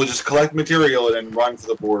 We'll just collect material and then run for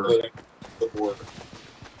the border.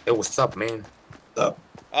 Hey, what's up, man? So,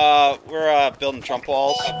 we're building Trump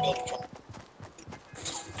walls.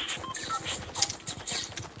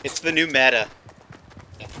 It's the new meta.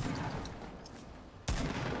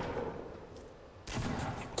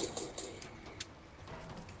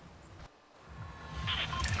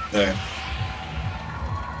 there.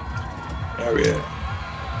 There we are.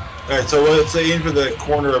 Alright, so let's aim for the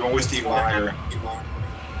corner of a Moisty Mire.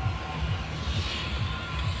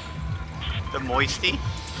 The moisty.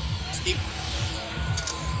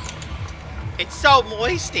 It's so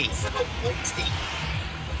moisty.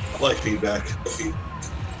 I like feedback.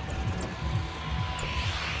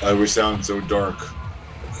 We sound so dark.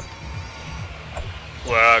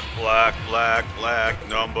 Black, black, black, black,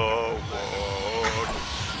 number one.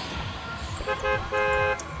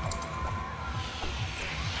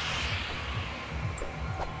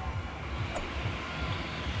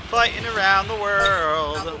 Fighting around the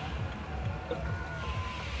world.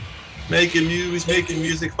 Making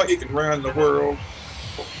music, fighting around the world.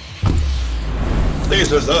 I think it's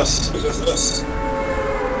just us.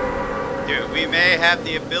 Dude, we may have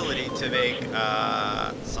the ability to make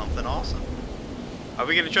something awesome. Are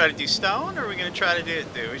we gonna try to do stone, or are we gonna try to do?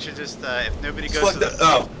 Dude, we should just if nobody goes to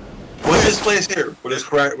the what is this place here? We'll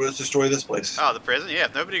just destroy this place. the prison. Yeah,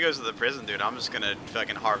 if nobody goes to the prison, dude, I'm just gonna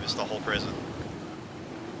fucking harvest the whole prison.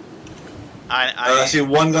 I see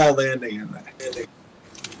one guy landing in there.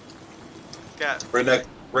 got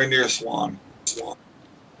Right near Swan.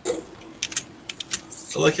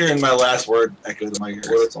 So like hearing my last word echoed in my ears.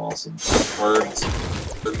 It's awesome. Words.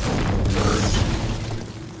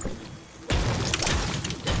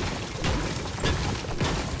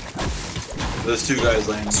 There's two guys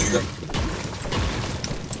landing here.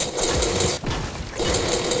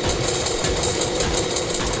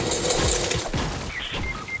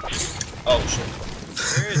 Oh shit.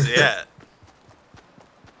 Where is he at?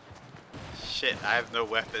 Shit, I have no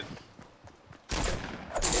weapon.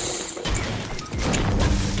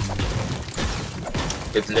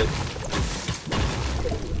 It's lit.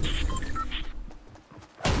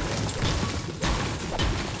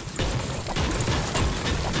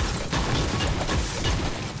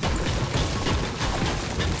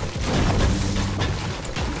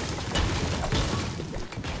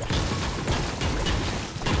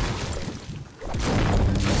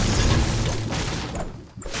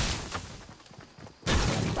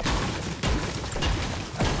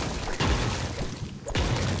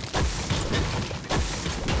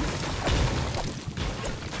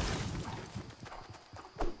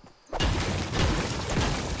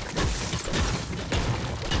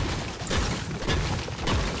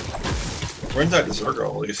 We're inside the circle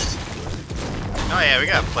at least. Oh yeah, we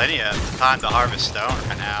got plenty of time to harvest stone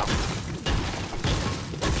right now.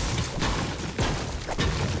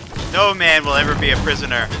 No man will ever be a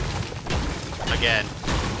prisoner again.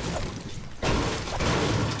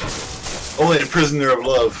 Only a prisoner of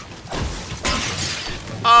love.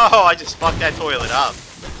 Oh, I just fucked that toilet up.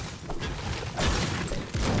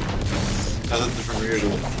 Nothing different from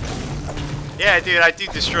usual. Yeah, dude, I do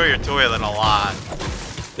destroy your toilet a lot.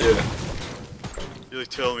 Yeah. You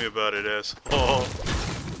tell me about it, ass. Oh,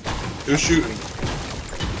 Who's shooting?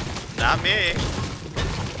 not me.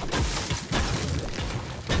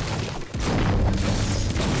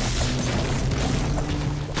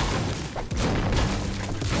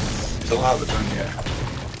 Still have it done yet.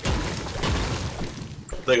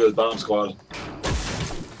 I think it was Bomb Squad.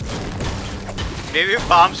 Maybe if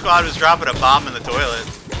Bomb Squad was dropping a bomb in the toilet.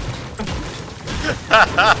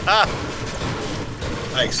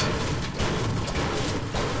 Thanks.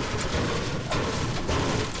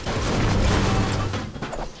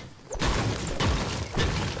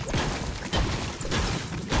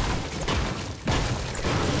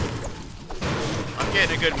 I'm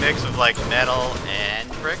getting a good mix of like metal and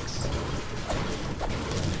bricks.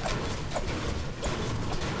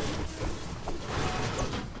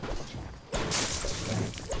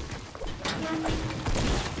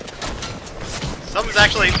 Someone's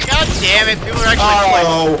actually, god damn it, people are actually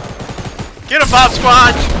Oh! Get him, Bomb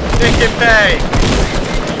Squad! They can pay!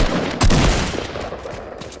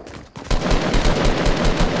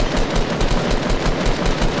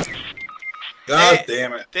 God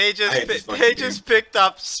damn it. They I hate this fucking just picked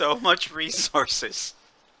up so much resources.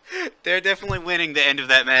 They're definitely winning the end of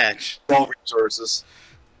that match. All resources.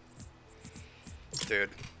 Dude.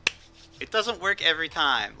 It doesn't work every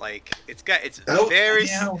time. Like it's Oh, very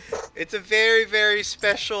yeah. it's a very, very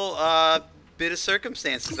special bit of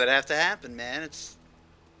circumstances that have to happen, man. It's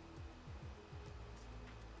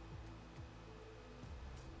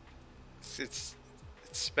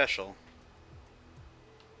special.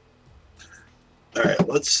 Alright,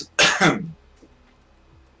 let's...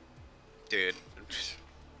 Dude.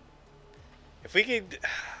 If we could...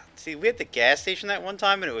 See, we had the gas station that one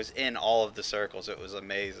time, and it was in all of the circles. It was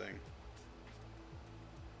amazing.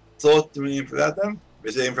 So, do we aim for that then?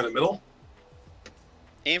 Is it aim for the middle?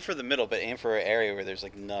 Aim for the middle, but aim for an area where there's,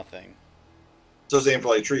 like, nothing. So it's aim for,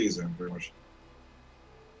 like, trees then, pretty much.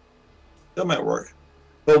 That might work.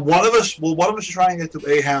 But one of us should try and get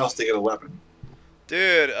to a house to get a weapon.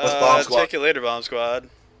 Dude, Bomb Squad? check you later, Bomb Squad.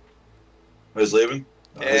 Who's leaving?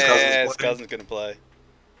 Yeah, his cousin's gonna play.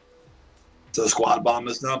 So Squad Bomb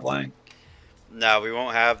is not playing? No, we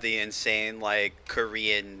won't have the insane, like,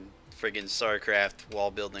 Korean friggin' StarCraft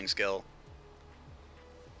wall building skill.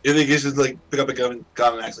 You think he should, like, pick up a gun and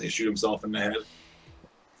accidentally shoot himself in the head?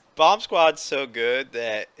 Bomb Squad's so good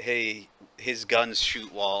that, hey, his guns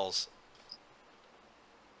shoot walls.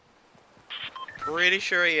 Pretty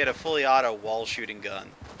sure he had a fully auto wall shooting gun.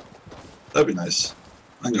 That'd be nice.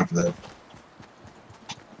 I'm going for that.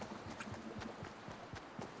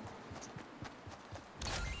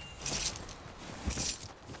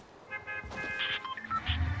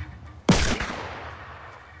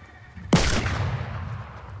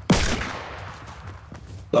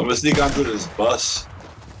 So I'm gonna sneak onto this bus.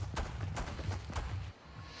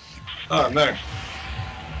 Oh, I'm there.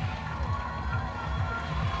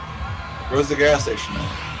 Where's the gas station at?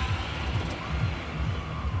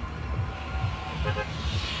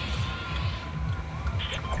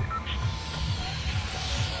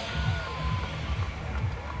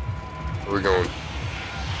 Where we going?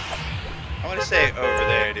 I want to say over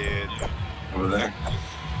there, dude. Over there?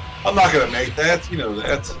 I'm not gonna make that, you know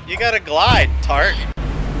that. You gotta glide, tart.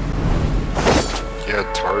 Yeah,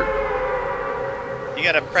 tart. You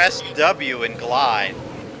gotta press W and glide.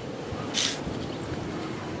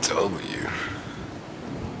 W.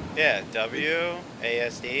 Yeah, W,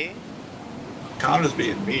 ASD. Connor's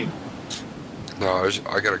being mean. No,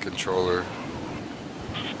 I got a controller.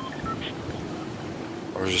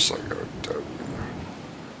 I was just like, oh, W.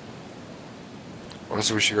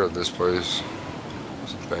 Honestly, we should go to this place.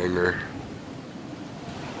 It's a banger.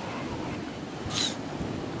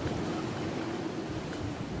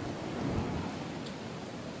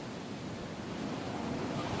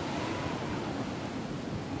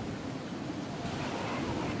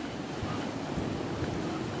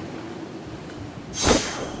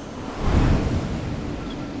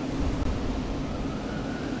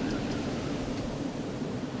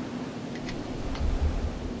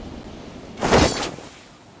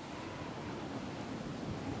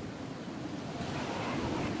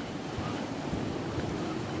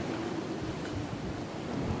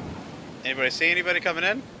 Anybody see anybody coming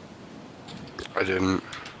in? I didn't.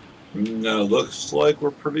 No, looks like we're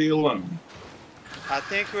pretty alone. I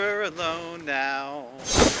think we're alone now.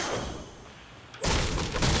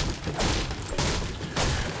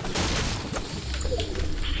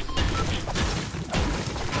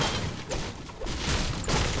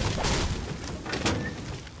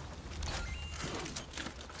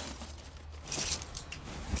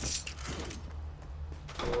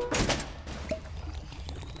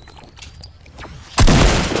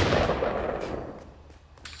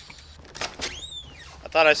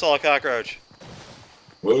 I thought I saw a cockroach.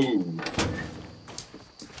 Whoa.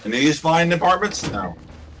 And these fine apartments? No.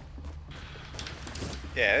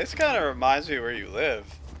 Yeah, this kind of reminds me where you live.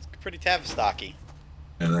 It's pretty Tavistocky.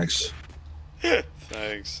 Yeah, thanks.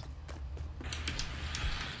 Thanks.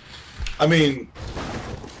 I mean,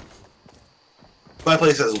 my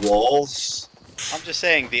place has walls. I'm just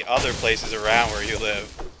saying the other places around where you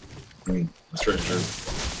live. That's very true.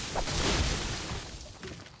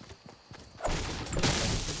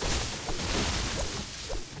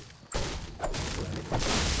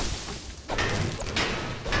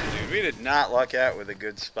 Dude, we did not luck out with a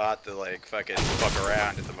good spot to like fucking fuck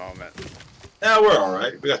around at the moment. Yeah, we're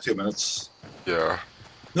alright. We got 2 minutes. Yeah.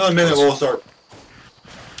 Another minute, we'll start.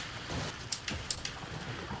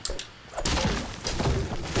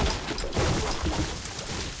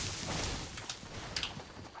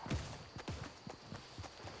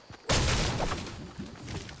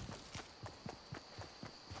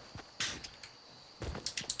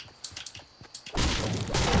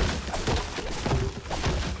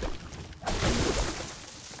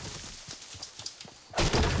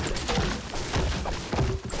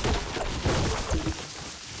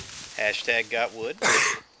 Hashtag got wood.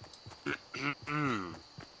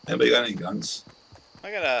 Anybody got any guns?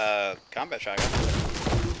 I got a combat shotgun.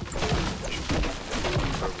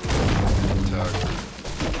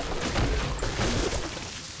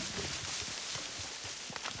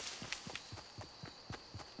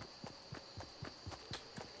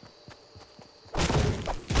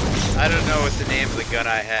 I don't know what the name of the gun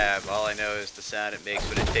I have. All I know is the sound it makes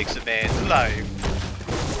when it takes a man's life.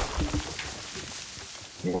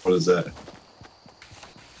 What is that?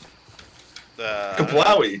 The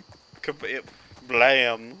Kaplawi.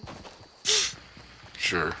 Blam.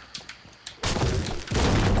 Sure.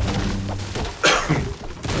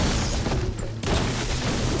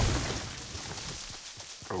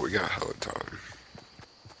 Oh, we got hella time.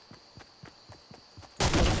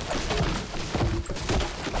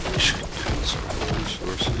 We should get some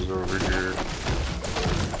resources over here.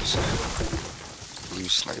 Blue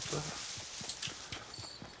sniper.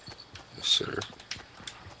 Yes, sir.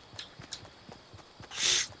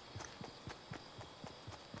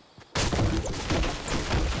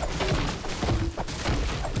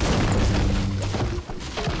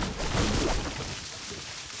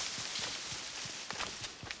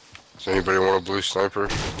 Does anybody want a blue sniper?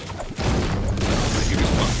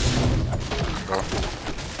 No.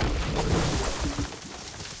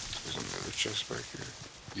 There's another chest back here.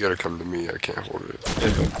 You gotta come to me, I can't hold it.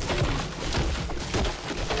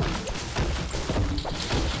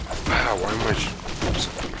 Wow, why am I...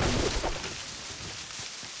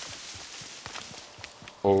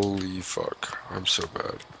 Holy fuck, I'm so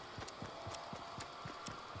bad.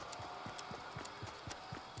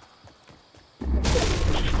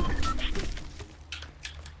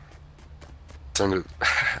 Send it.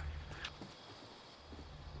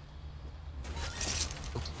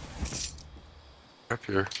 Up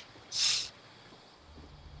here.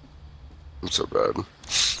 I'm so bad.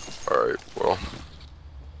 Alright, well.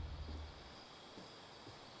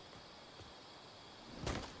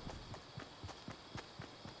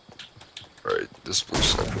 Alright, this blue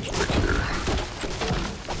sniper's back here.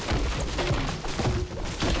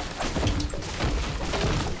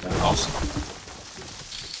 Awesome.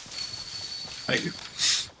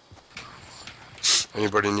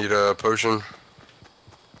 Anybody need a potion?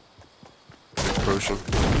 Potion.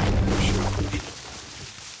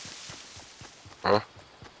 Huh?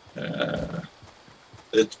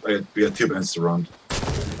 We had 2 minutes to run.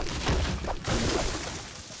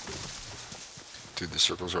 Dude, the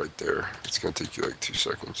circle's right there. It's gonna take you like 2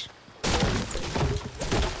 seconds.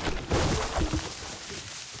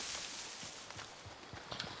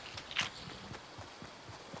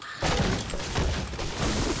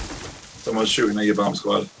 Someone's shooting at your bomb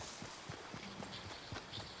squad.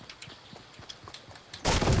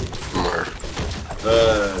 From where?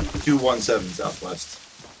 217 southwest.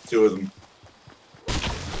 2 of them.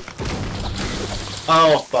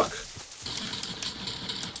 Oh, fuck.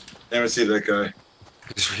 Never see that guy.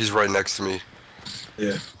 He's right next to me.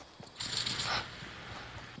 Yeah.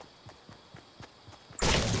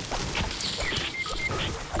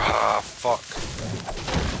 Ah, fuck.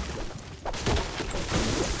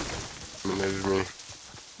 Eliminated me.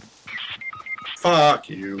 Fuck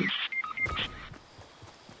you.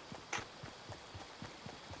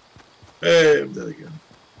 Hey, I'm dead again.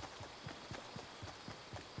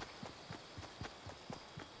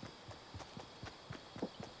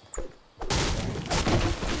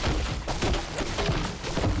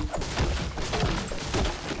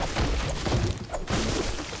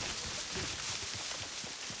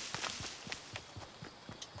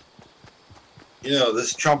 You know,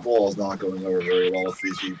 this Trump wall is not going over very well with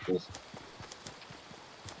these people.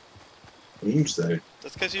 Doomsday.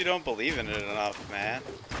 That's because you don't believe in it enough, man.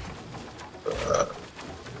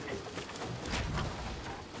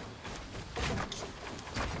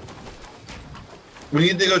 We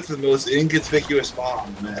need to go to the most inconspicuous spot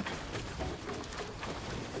on the map.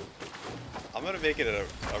 I'm gonna make it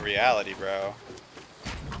a reality, bro.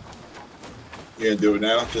 You gonna do it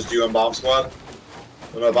now? Just you and Bomb Squad?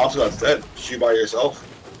 Well, no, Bomb Squad's dead. Just you by yourself?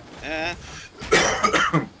 Eh.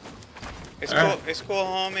 It's All cool. right. It's cool,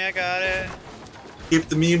 homie. I got it. Keep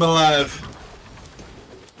the meme alive.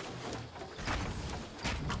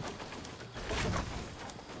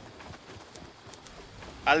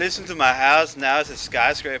 I listen to my house now. It's a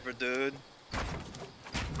skyscraper, dude.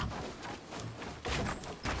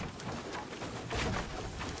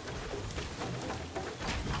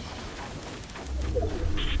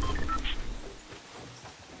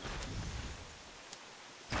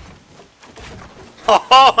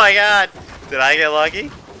 Oh my god! Did I get lucky?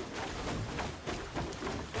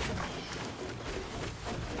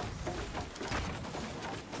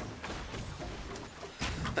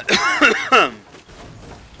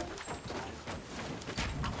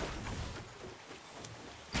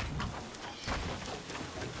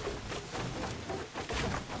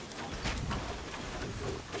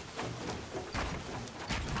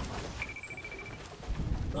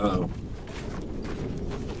 Uh-oh.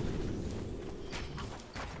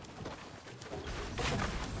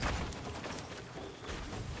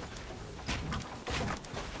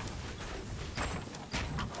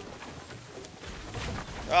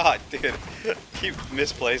 Oh, dude. Keep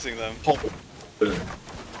misplacing them.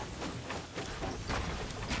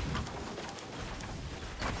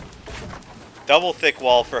 Double thick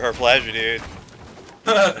wall for her pleasure, dude.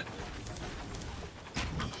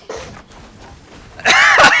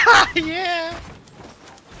 Yeah.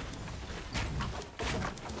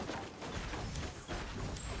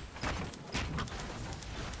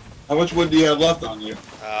 How much wood do you have left on you?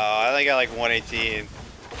 I think I got like 118.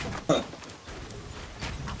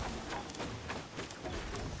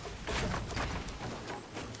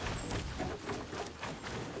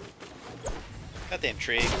 Goddamn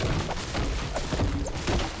tree.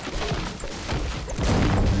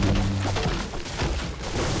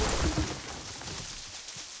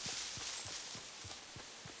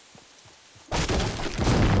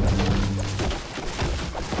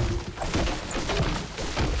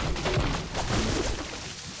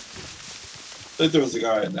 I think there was a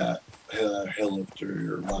guy in that hill to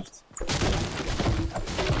your left.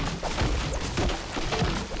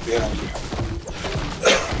 Behind you.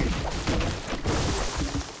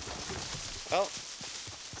 Well,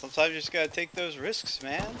 sometimes you just gotta take those risks,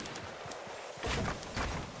 man.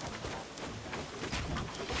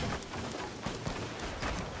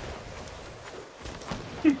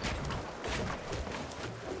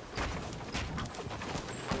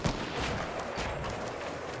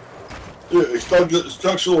 Dude,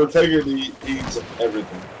 structural integrity needs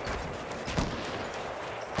everything.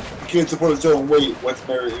 You can't support its own weight. What's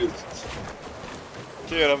merit is.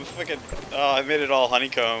 Dude, I'm fucking. Oh, I made it all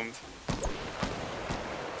honeycombed.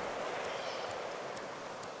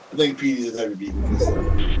 I think PD's is heavy beat with this stuff.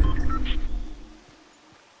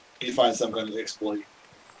 You find some kind of exploit.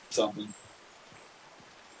 Something.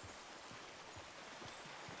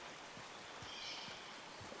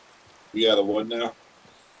 We out of wood now.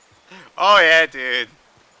 Oh yeah, dude.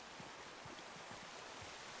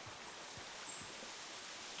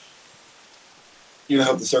 You know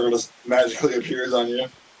how the circle just magically appears on you.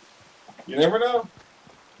 You never know.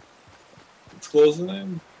 It's closing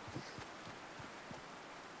in.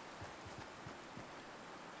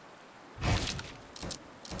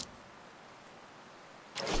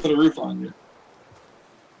 Put a roof on you.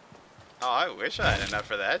 Oh, I wish I had enough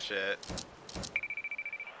for that shit.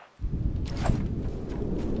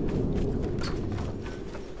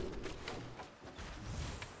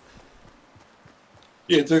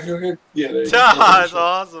 Yeah, it's okay. Yeah, there you go. That's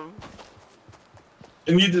awesome.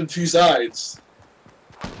 And you did 2 sides.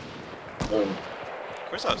 Oh. Of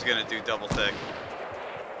course I was gonna do double thick.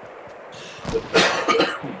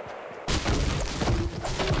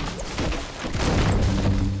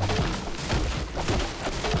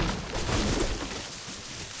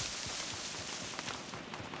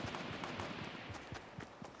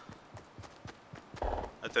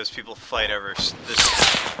 Let those people fight over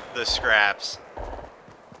the scraps.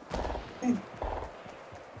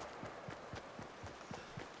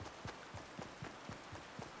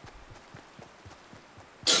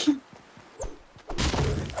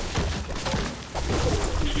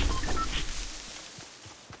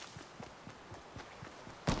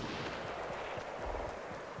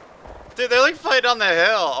 Dude, they're like fighting on the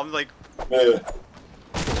hill. I'm like, Yeah.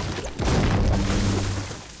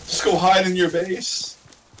 Just go hide in your base.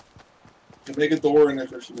 And make a door in there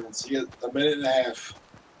for a few minutes. You get a minute and a half.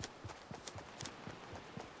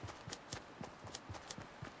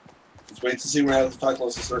 Let's wait to see what happens how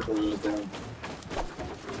close the circle goes down.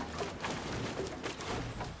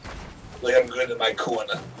 Like I'm good in my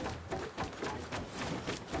corner.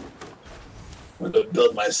 I'm gonna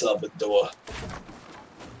build myself a door.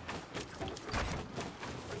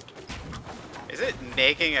 is it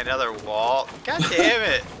making another wall? God damn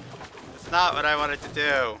it. It's not what I wanted to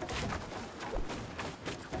do.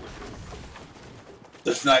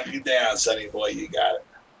 Just knock you down, Sonny boy, you got it.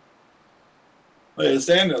 Like,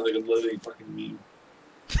 stand there like a living fucking meme.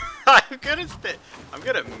 I'm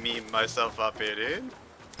gonna meme myself up here, dude.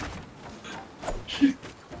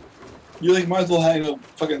 You like might as well hang a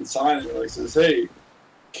fucking sign that like says, "Hey,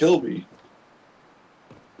 kill me."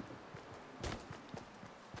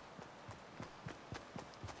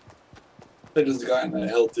 There's a guy in that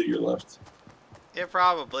hill to your left. Yeah,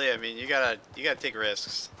 probably. I mean, you gotta take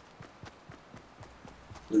risks.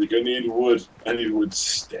 He's like, I need wood. I need wood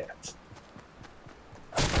stat.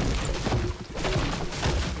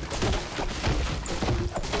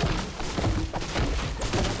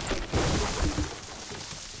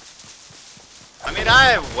 I mean,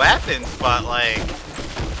 I have weapons, but like,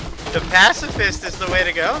 the pacifist is the way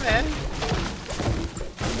to go, man.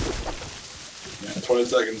 Yeah, 20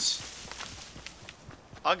 seconds.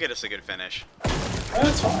 I'll get us a good finish.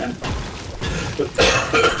 That's fine.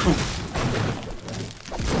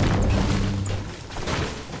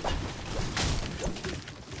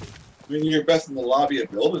 I mean, you're best in the lobby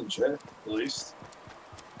of building shit, at least.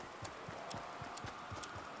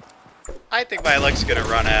 I think my luck's gonna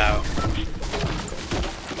run out.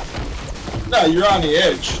 No, you're on the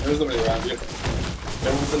edge. There's nobody around you.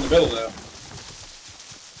 Everyone's in the middle now.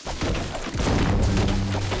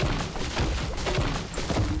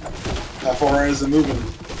 How far is it moving?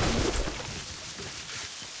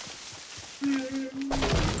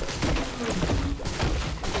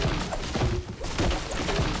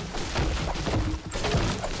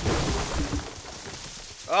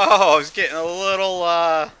 Oh, I was getting a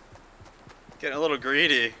little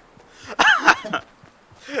greedy.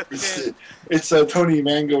 It's Tony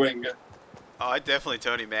Mangoing. Oh, I definitely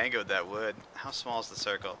Tony Mangoed that wood. How small is the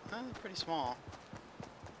circle? Pretty small.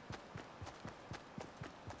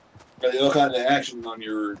 Got all kind of action on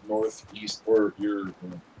your northeast or your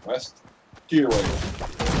west. To your right.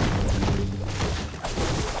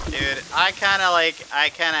 Dude, I kind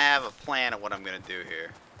of have a plan of what I'm gonna do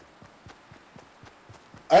here.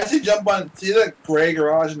 I say jump on. See that gray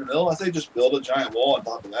garage in the middle? I say just build a giant wall on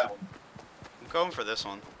top of that one. I'm going for this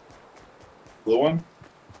one. Blue one?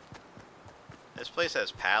 This place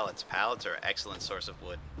has pallets. Pallets are an excellent source of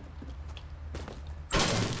wood.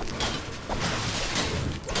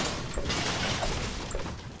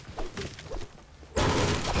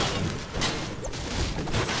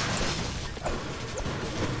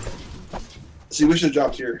 See, we should have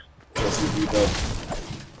dropped here. Let's see if we go.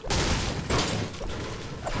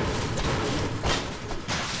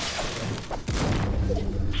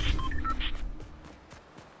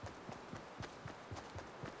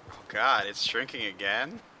 Oh god, it's shrinking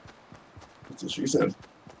again? That's what she said.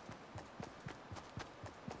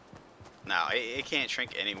 No, it can't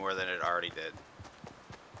shrink any more than it already did.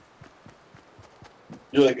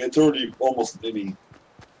 You're like, it's already almost mini.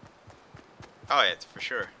 Oh yeah, for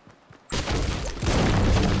sure.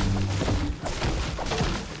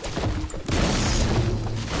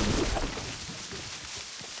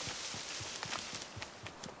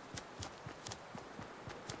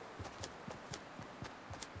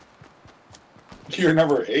 You're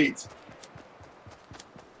number 8.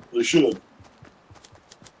 They should have.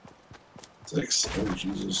 6. Oh,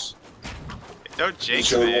 Jesus. Don't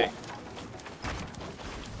jinx me.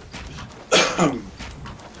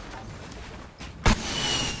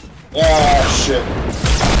 Ah, shit.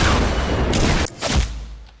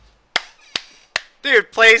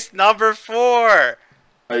 Dude, place number 4.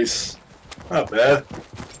 Nice. Not bad.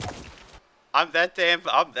 I'm that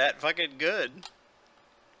fucking good.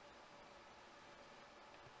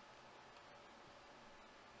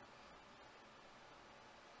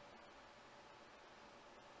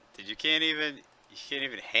 Dude, you can't even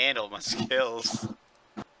handle my skills.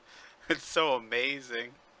 It's so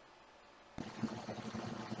amazing.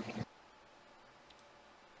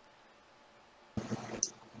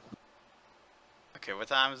 Okay, what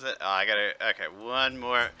time is it? Oh, I gotta. Okay, one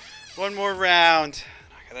more round.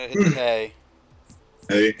 I gotta hit the hay.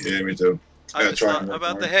 Hey, yeah, me too. I just thought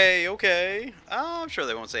about the hay. Okay, I'm sure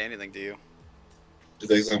they won't say anything to you. You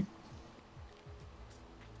think so?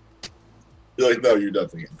 You're like, no, you're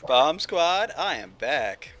definitely getting fired. Bomb squad, I am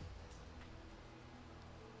back.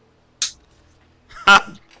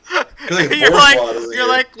 You're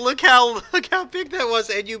like, look how big that was,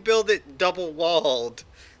 and you build it double walled.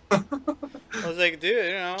 I was like, dude,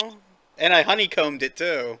 you know, and I honeycombed it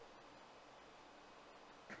too.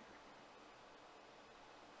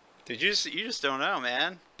 Dude, you just don't know,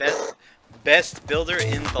 man. Best builder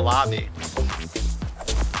in the lobby.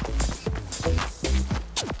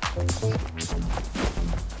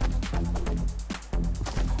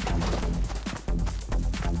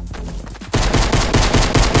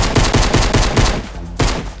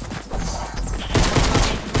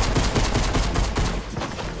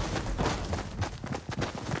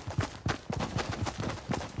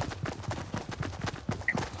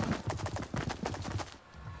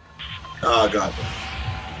 Oh, God.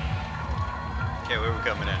 Okay, where are we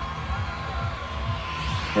coming in?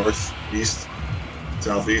 North, east,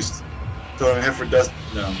 southeast. So I'm head for dust.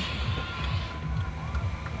 No.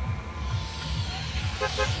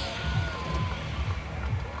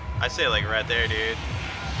 I say like right there, dude.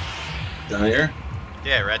 Down here?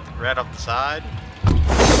 Yeah, right off the side.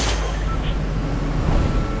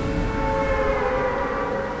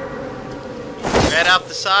 Right off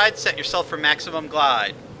the side, set yourself for maximum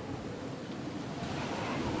glide.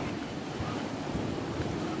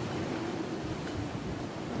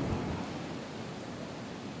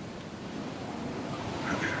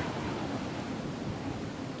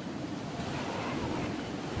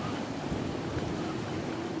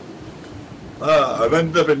 I've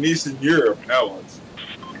ended up in Eastern Europe now once.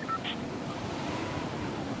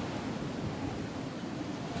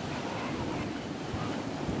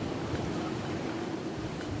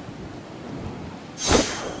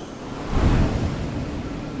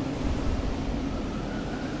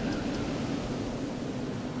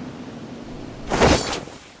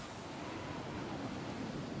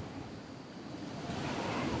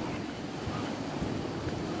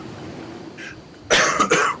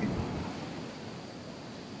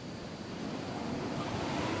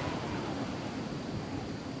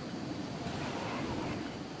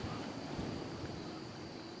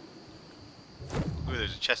 Ooh,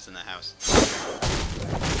 there's a chest in the house.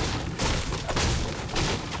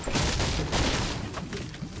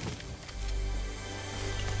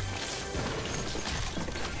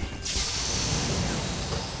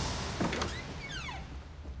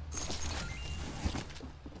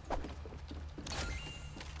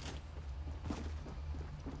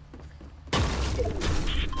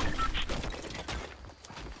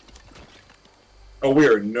 Oh, we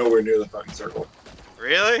are nowhere near the fucking circle.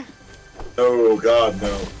 Really? Oh, God,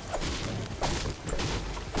 no.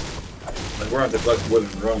 Like, we're on the collect wood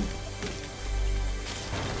and run.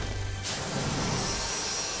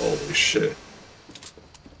 Holy shit.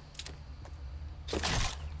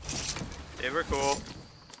 Yeah, we're cool.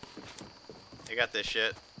 You got this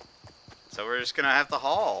shit. So we're just gonna have to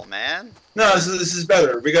haul, man. No, this is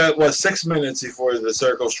better. We got, what, 6 minutes before the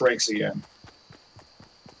circle shrinks again.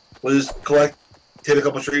 We'll just collect, hit a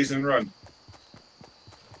couple trees, and run.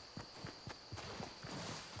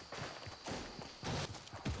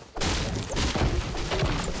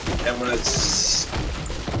 And when it's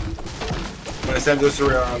time goes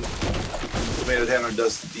around, we made it down our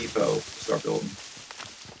dust depot. So start building.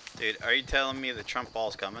 Dude, are you telling me the Trump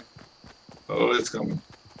ball's coming? Oh, it's coming.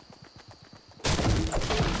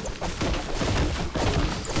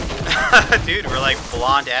 Dude, we're like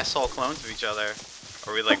blonde asshole clones of each other.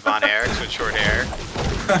 Or we like Von Erichs with short hair.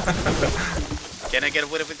 Can I get a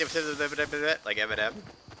with like Eminem?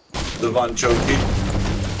 The Von Chode.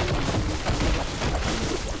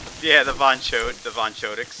 Yeah, the Von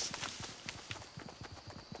Chodeks.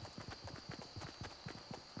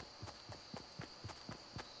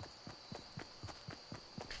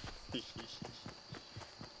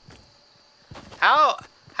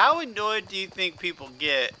 How annoyed do you think people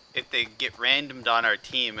get if they get randomed on our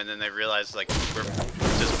team and then they realize like we're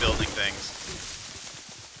just building things?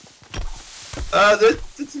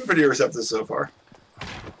 That's been pretty receptive so far.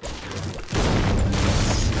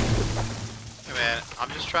 Hey man, I'm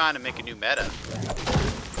just trying to make a new meta.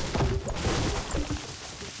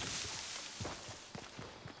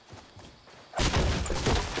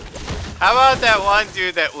 How about that one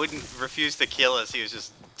dude that wouldn't refuse to kill us? He was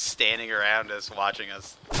just standing around us, watching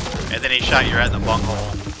us. And then he shot you right in the bunghole.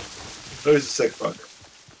 That was a sick fucker.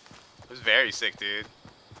 It was very sick, dude.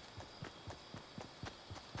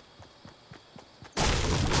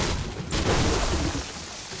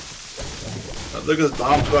 Look at this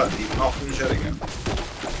bomb squad eating off from the shed again.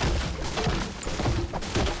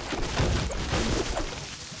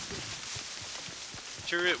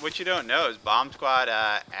 What you don't know is Bomb Squad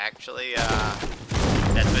actually,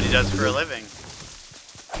 that's what he does for a living.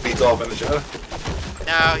 Beats off in the shed?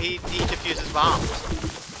 No, he defuses bombs.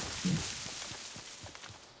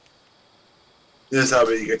 This is how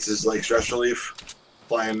he gets his like stress relief.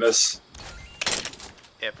 Playing this.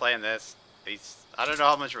 Yeah, playing this. I don't know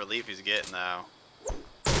how much relief he's getting though.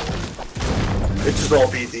 It's just all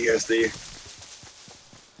PTSD.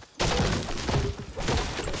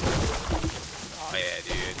 Oh yeah,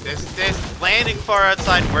 dude. This landing far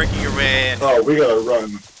outside and working your way in Oh, we gotta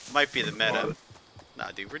run. might be the meta.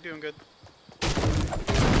 Nah, dude, we're doing good.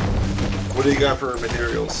 What do you got for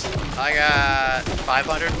materials? I got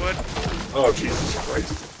 500 wood. Oh, Jesus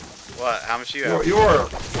Christ. What? How much do you have? You are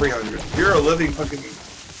 300. You're a living fucking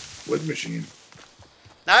wood machine.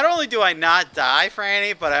 Not only do I not die,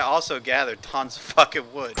 Franny, but I also gather tons of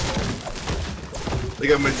fucking wood. They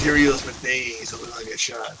got materials for days so they're not get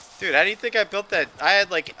shot. Dude, how do you think I built that? I had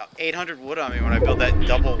like 800 wood on me when I built that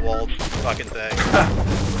double-walled fucking thing.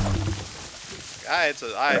 I had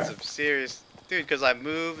some serious... Dude, because I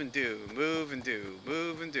move and do, move and do,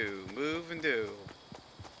 move and do, move and do.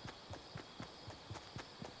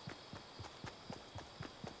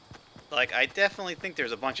 Like, I definitely think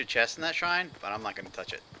there's a bunch of chests in that shrine, but I'm not going to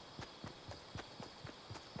touch it.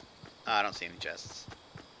 I don't see any chests.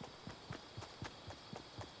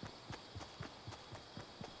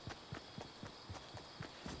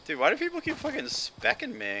 Dude, why do people keep fucking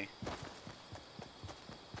specking me?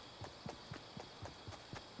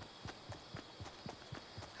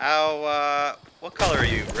 How, what color are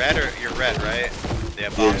you? Red or, you're red, right? Yeah,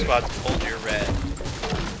 Bomb Squad's told you're red.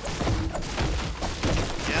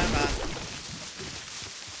 Yeah, man.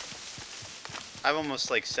 I have almost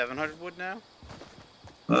like 700 wood now.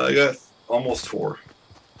 I got almost 4.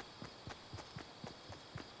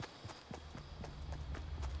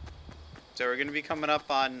 So we're going to be coming up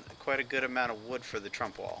on quite a good amount of wood for the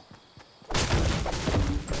Trump wall.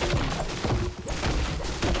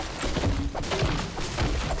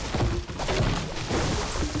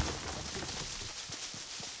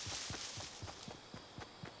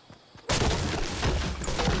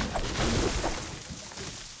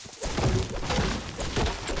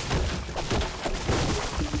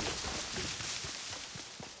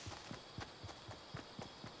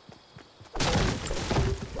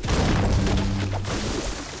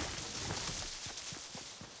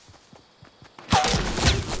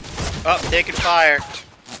 Oh, taking fire.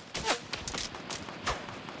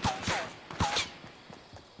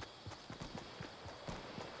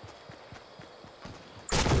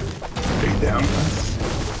 Take down.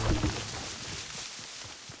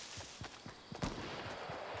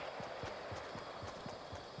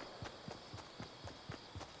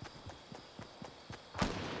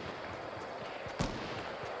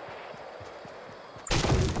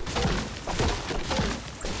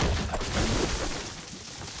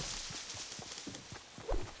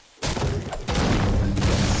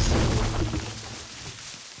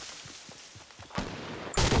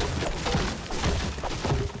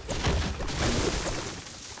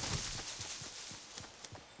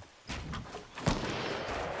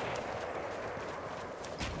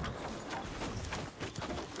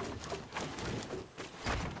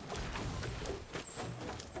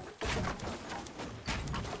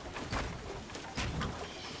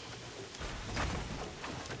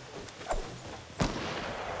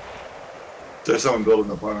 There's someone building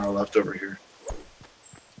up on our left over here.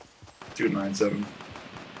 297.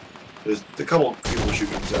 There's a couple people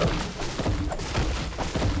shooting us out.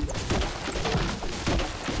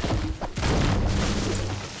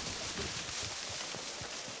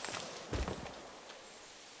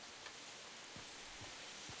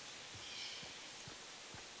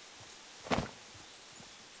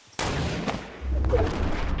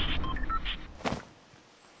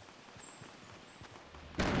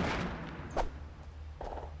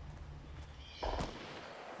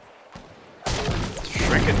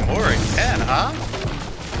 Shrinking more again, huh?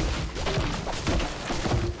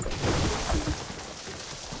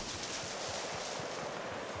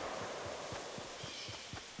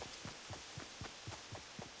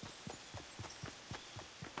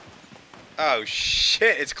 Oh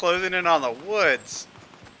shit, it's closing in on the woods.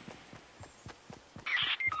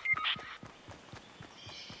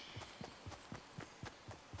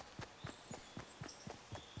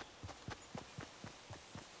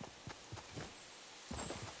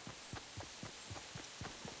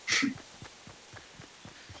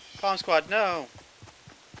 Bomb squad, no.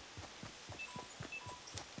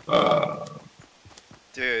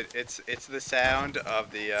 Dude, it's the sound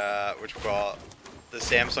of the what you call it, the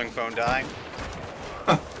Samsung phone dying.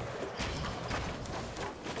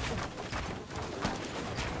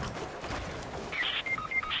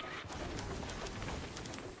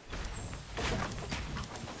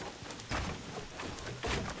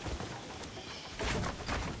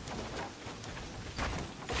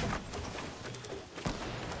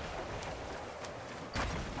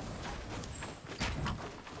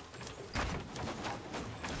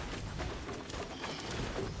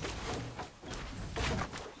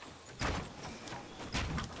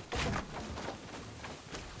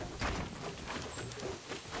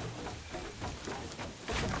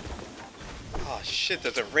 Oh shit,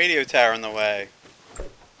 there's a radio tower in the way.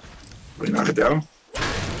 We knock it down?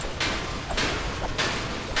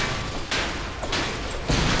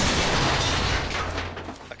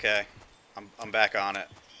 Okay, I'm back on it.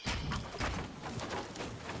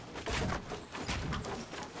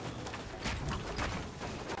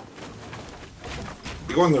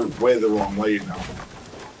 You're going the wrong way, you know.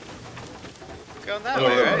 Going that Oh,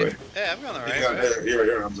 way, no, right? wait. Yeah, I'm going the right You're, way.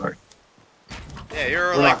 here, I'm sorry. Yeah,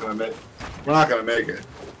 you're We're like, not gonna make. We're not gonna make it.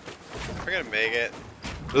 we're gonna make it.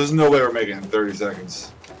 There's no way we're making it in 30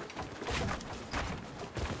 seconds.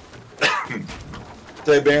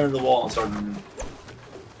 They abandoned the wall and started.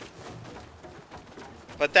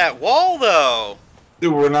 But that wall, though.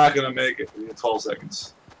 Dude, we're not gonna make it in 12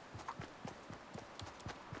 seconds.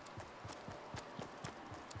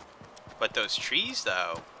 But those trees,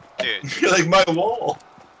 though, dude. You're like my wall.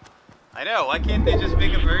 I know. Why can't they just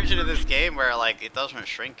make a version of this game where like it doesn't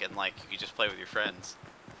shrink and like you can just play with your friends?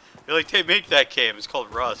 You're like, they make that game. It's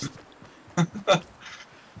called Rust.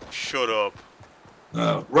 Shut up.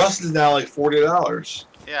 Rust is now like $40.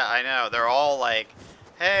 Yeah, I know. They're all like,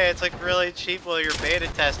 hey, it's like really cheap while you're beta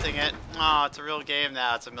testing it. Oh, it's a real game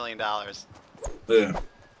now. It's $1 million. Yeah.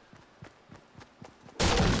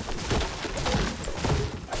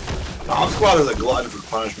 Bomb Squad is a glutton for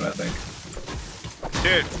punishment, I think.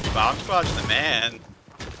 Dude, Bomb Squad's the man.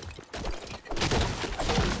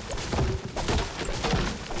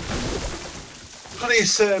 Honey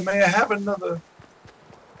said, may I have another?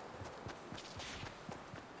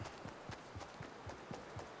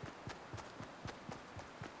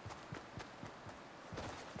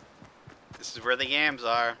 This is where the yams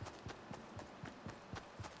are.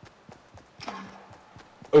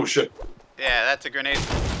 Oh shit. Yeah, that's a grenade.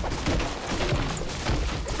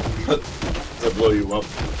 Does that blow you up?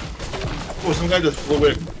 Oh, some guy just flew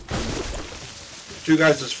in. 2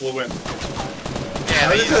 guys just flew in. Yeah, How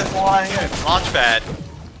they is that flying in? launch pad.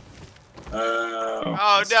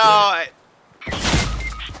 Oh no!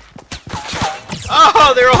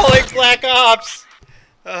 Oh, they're all like Black Ops.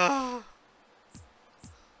 Oh.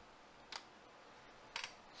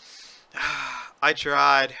 I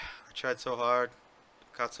tried so hard,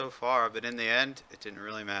 got so far, but in the end, it didn't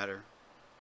really matter.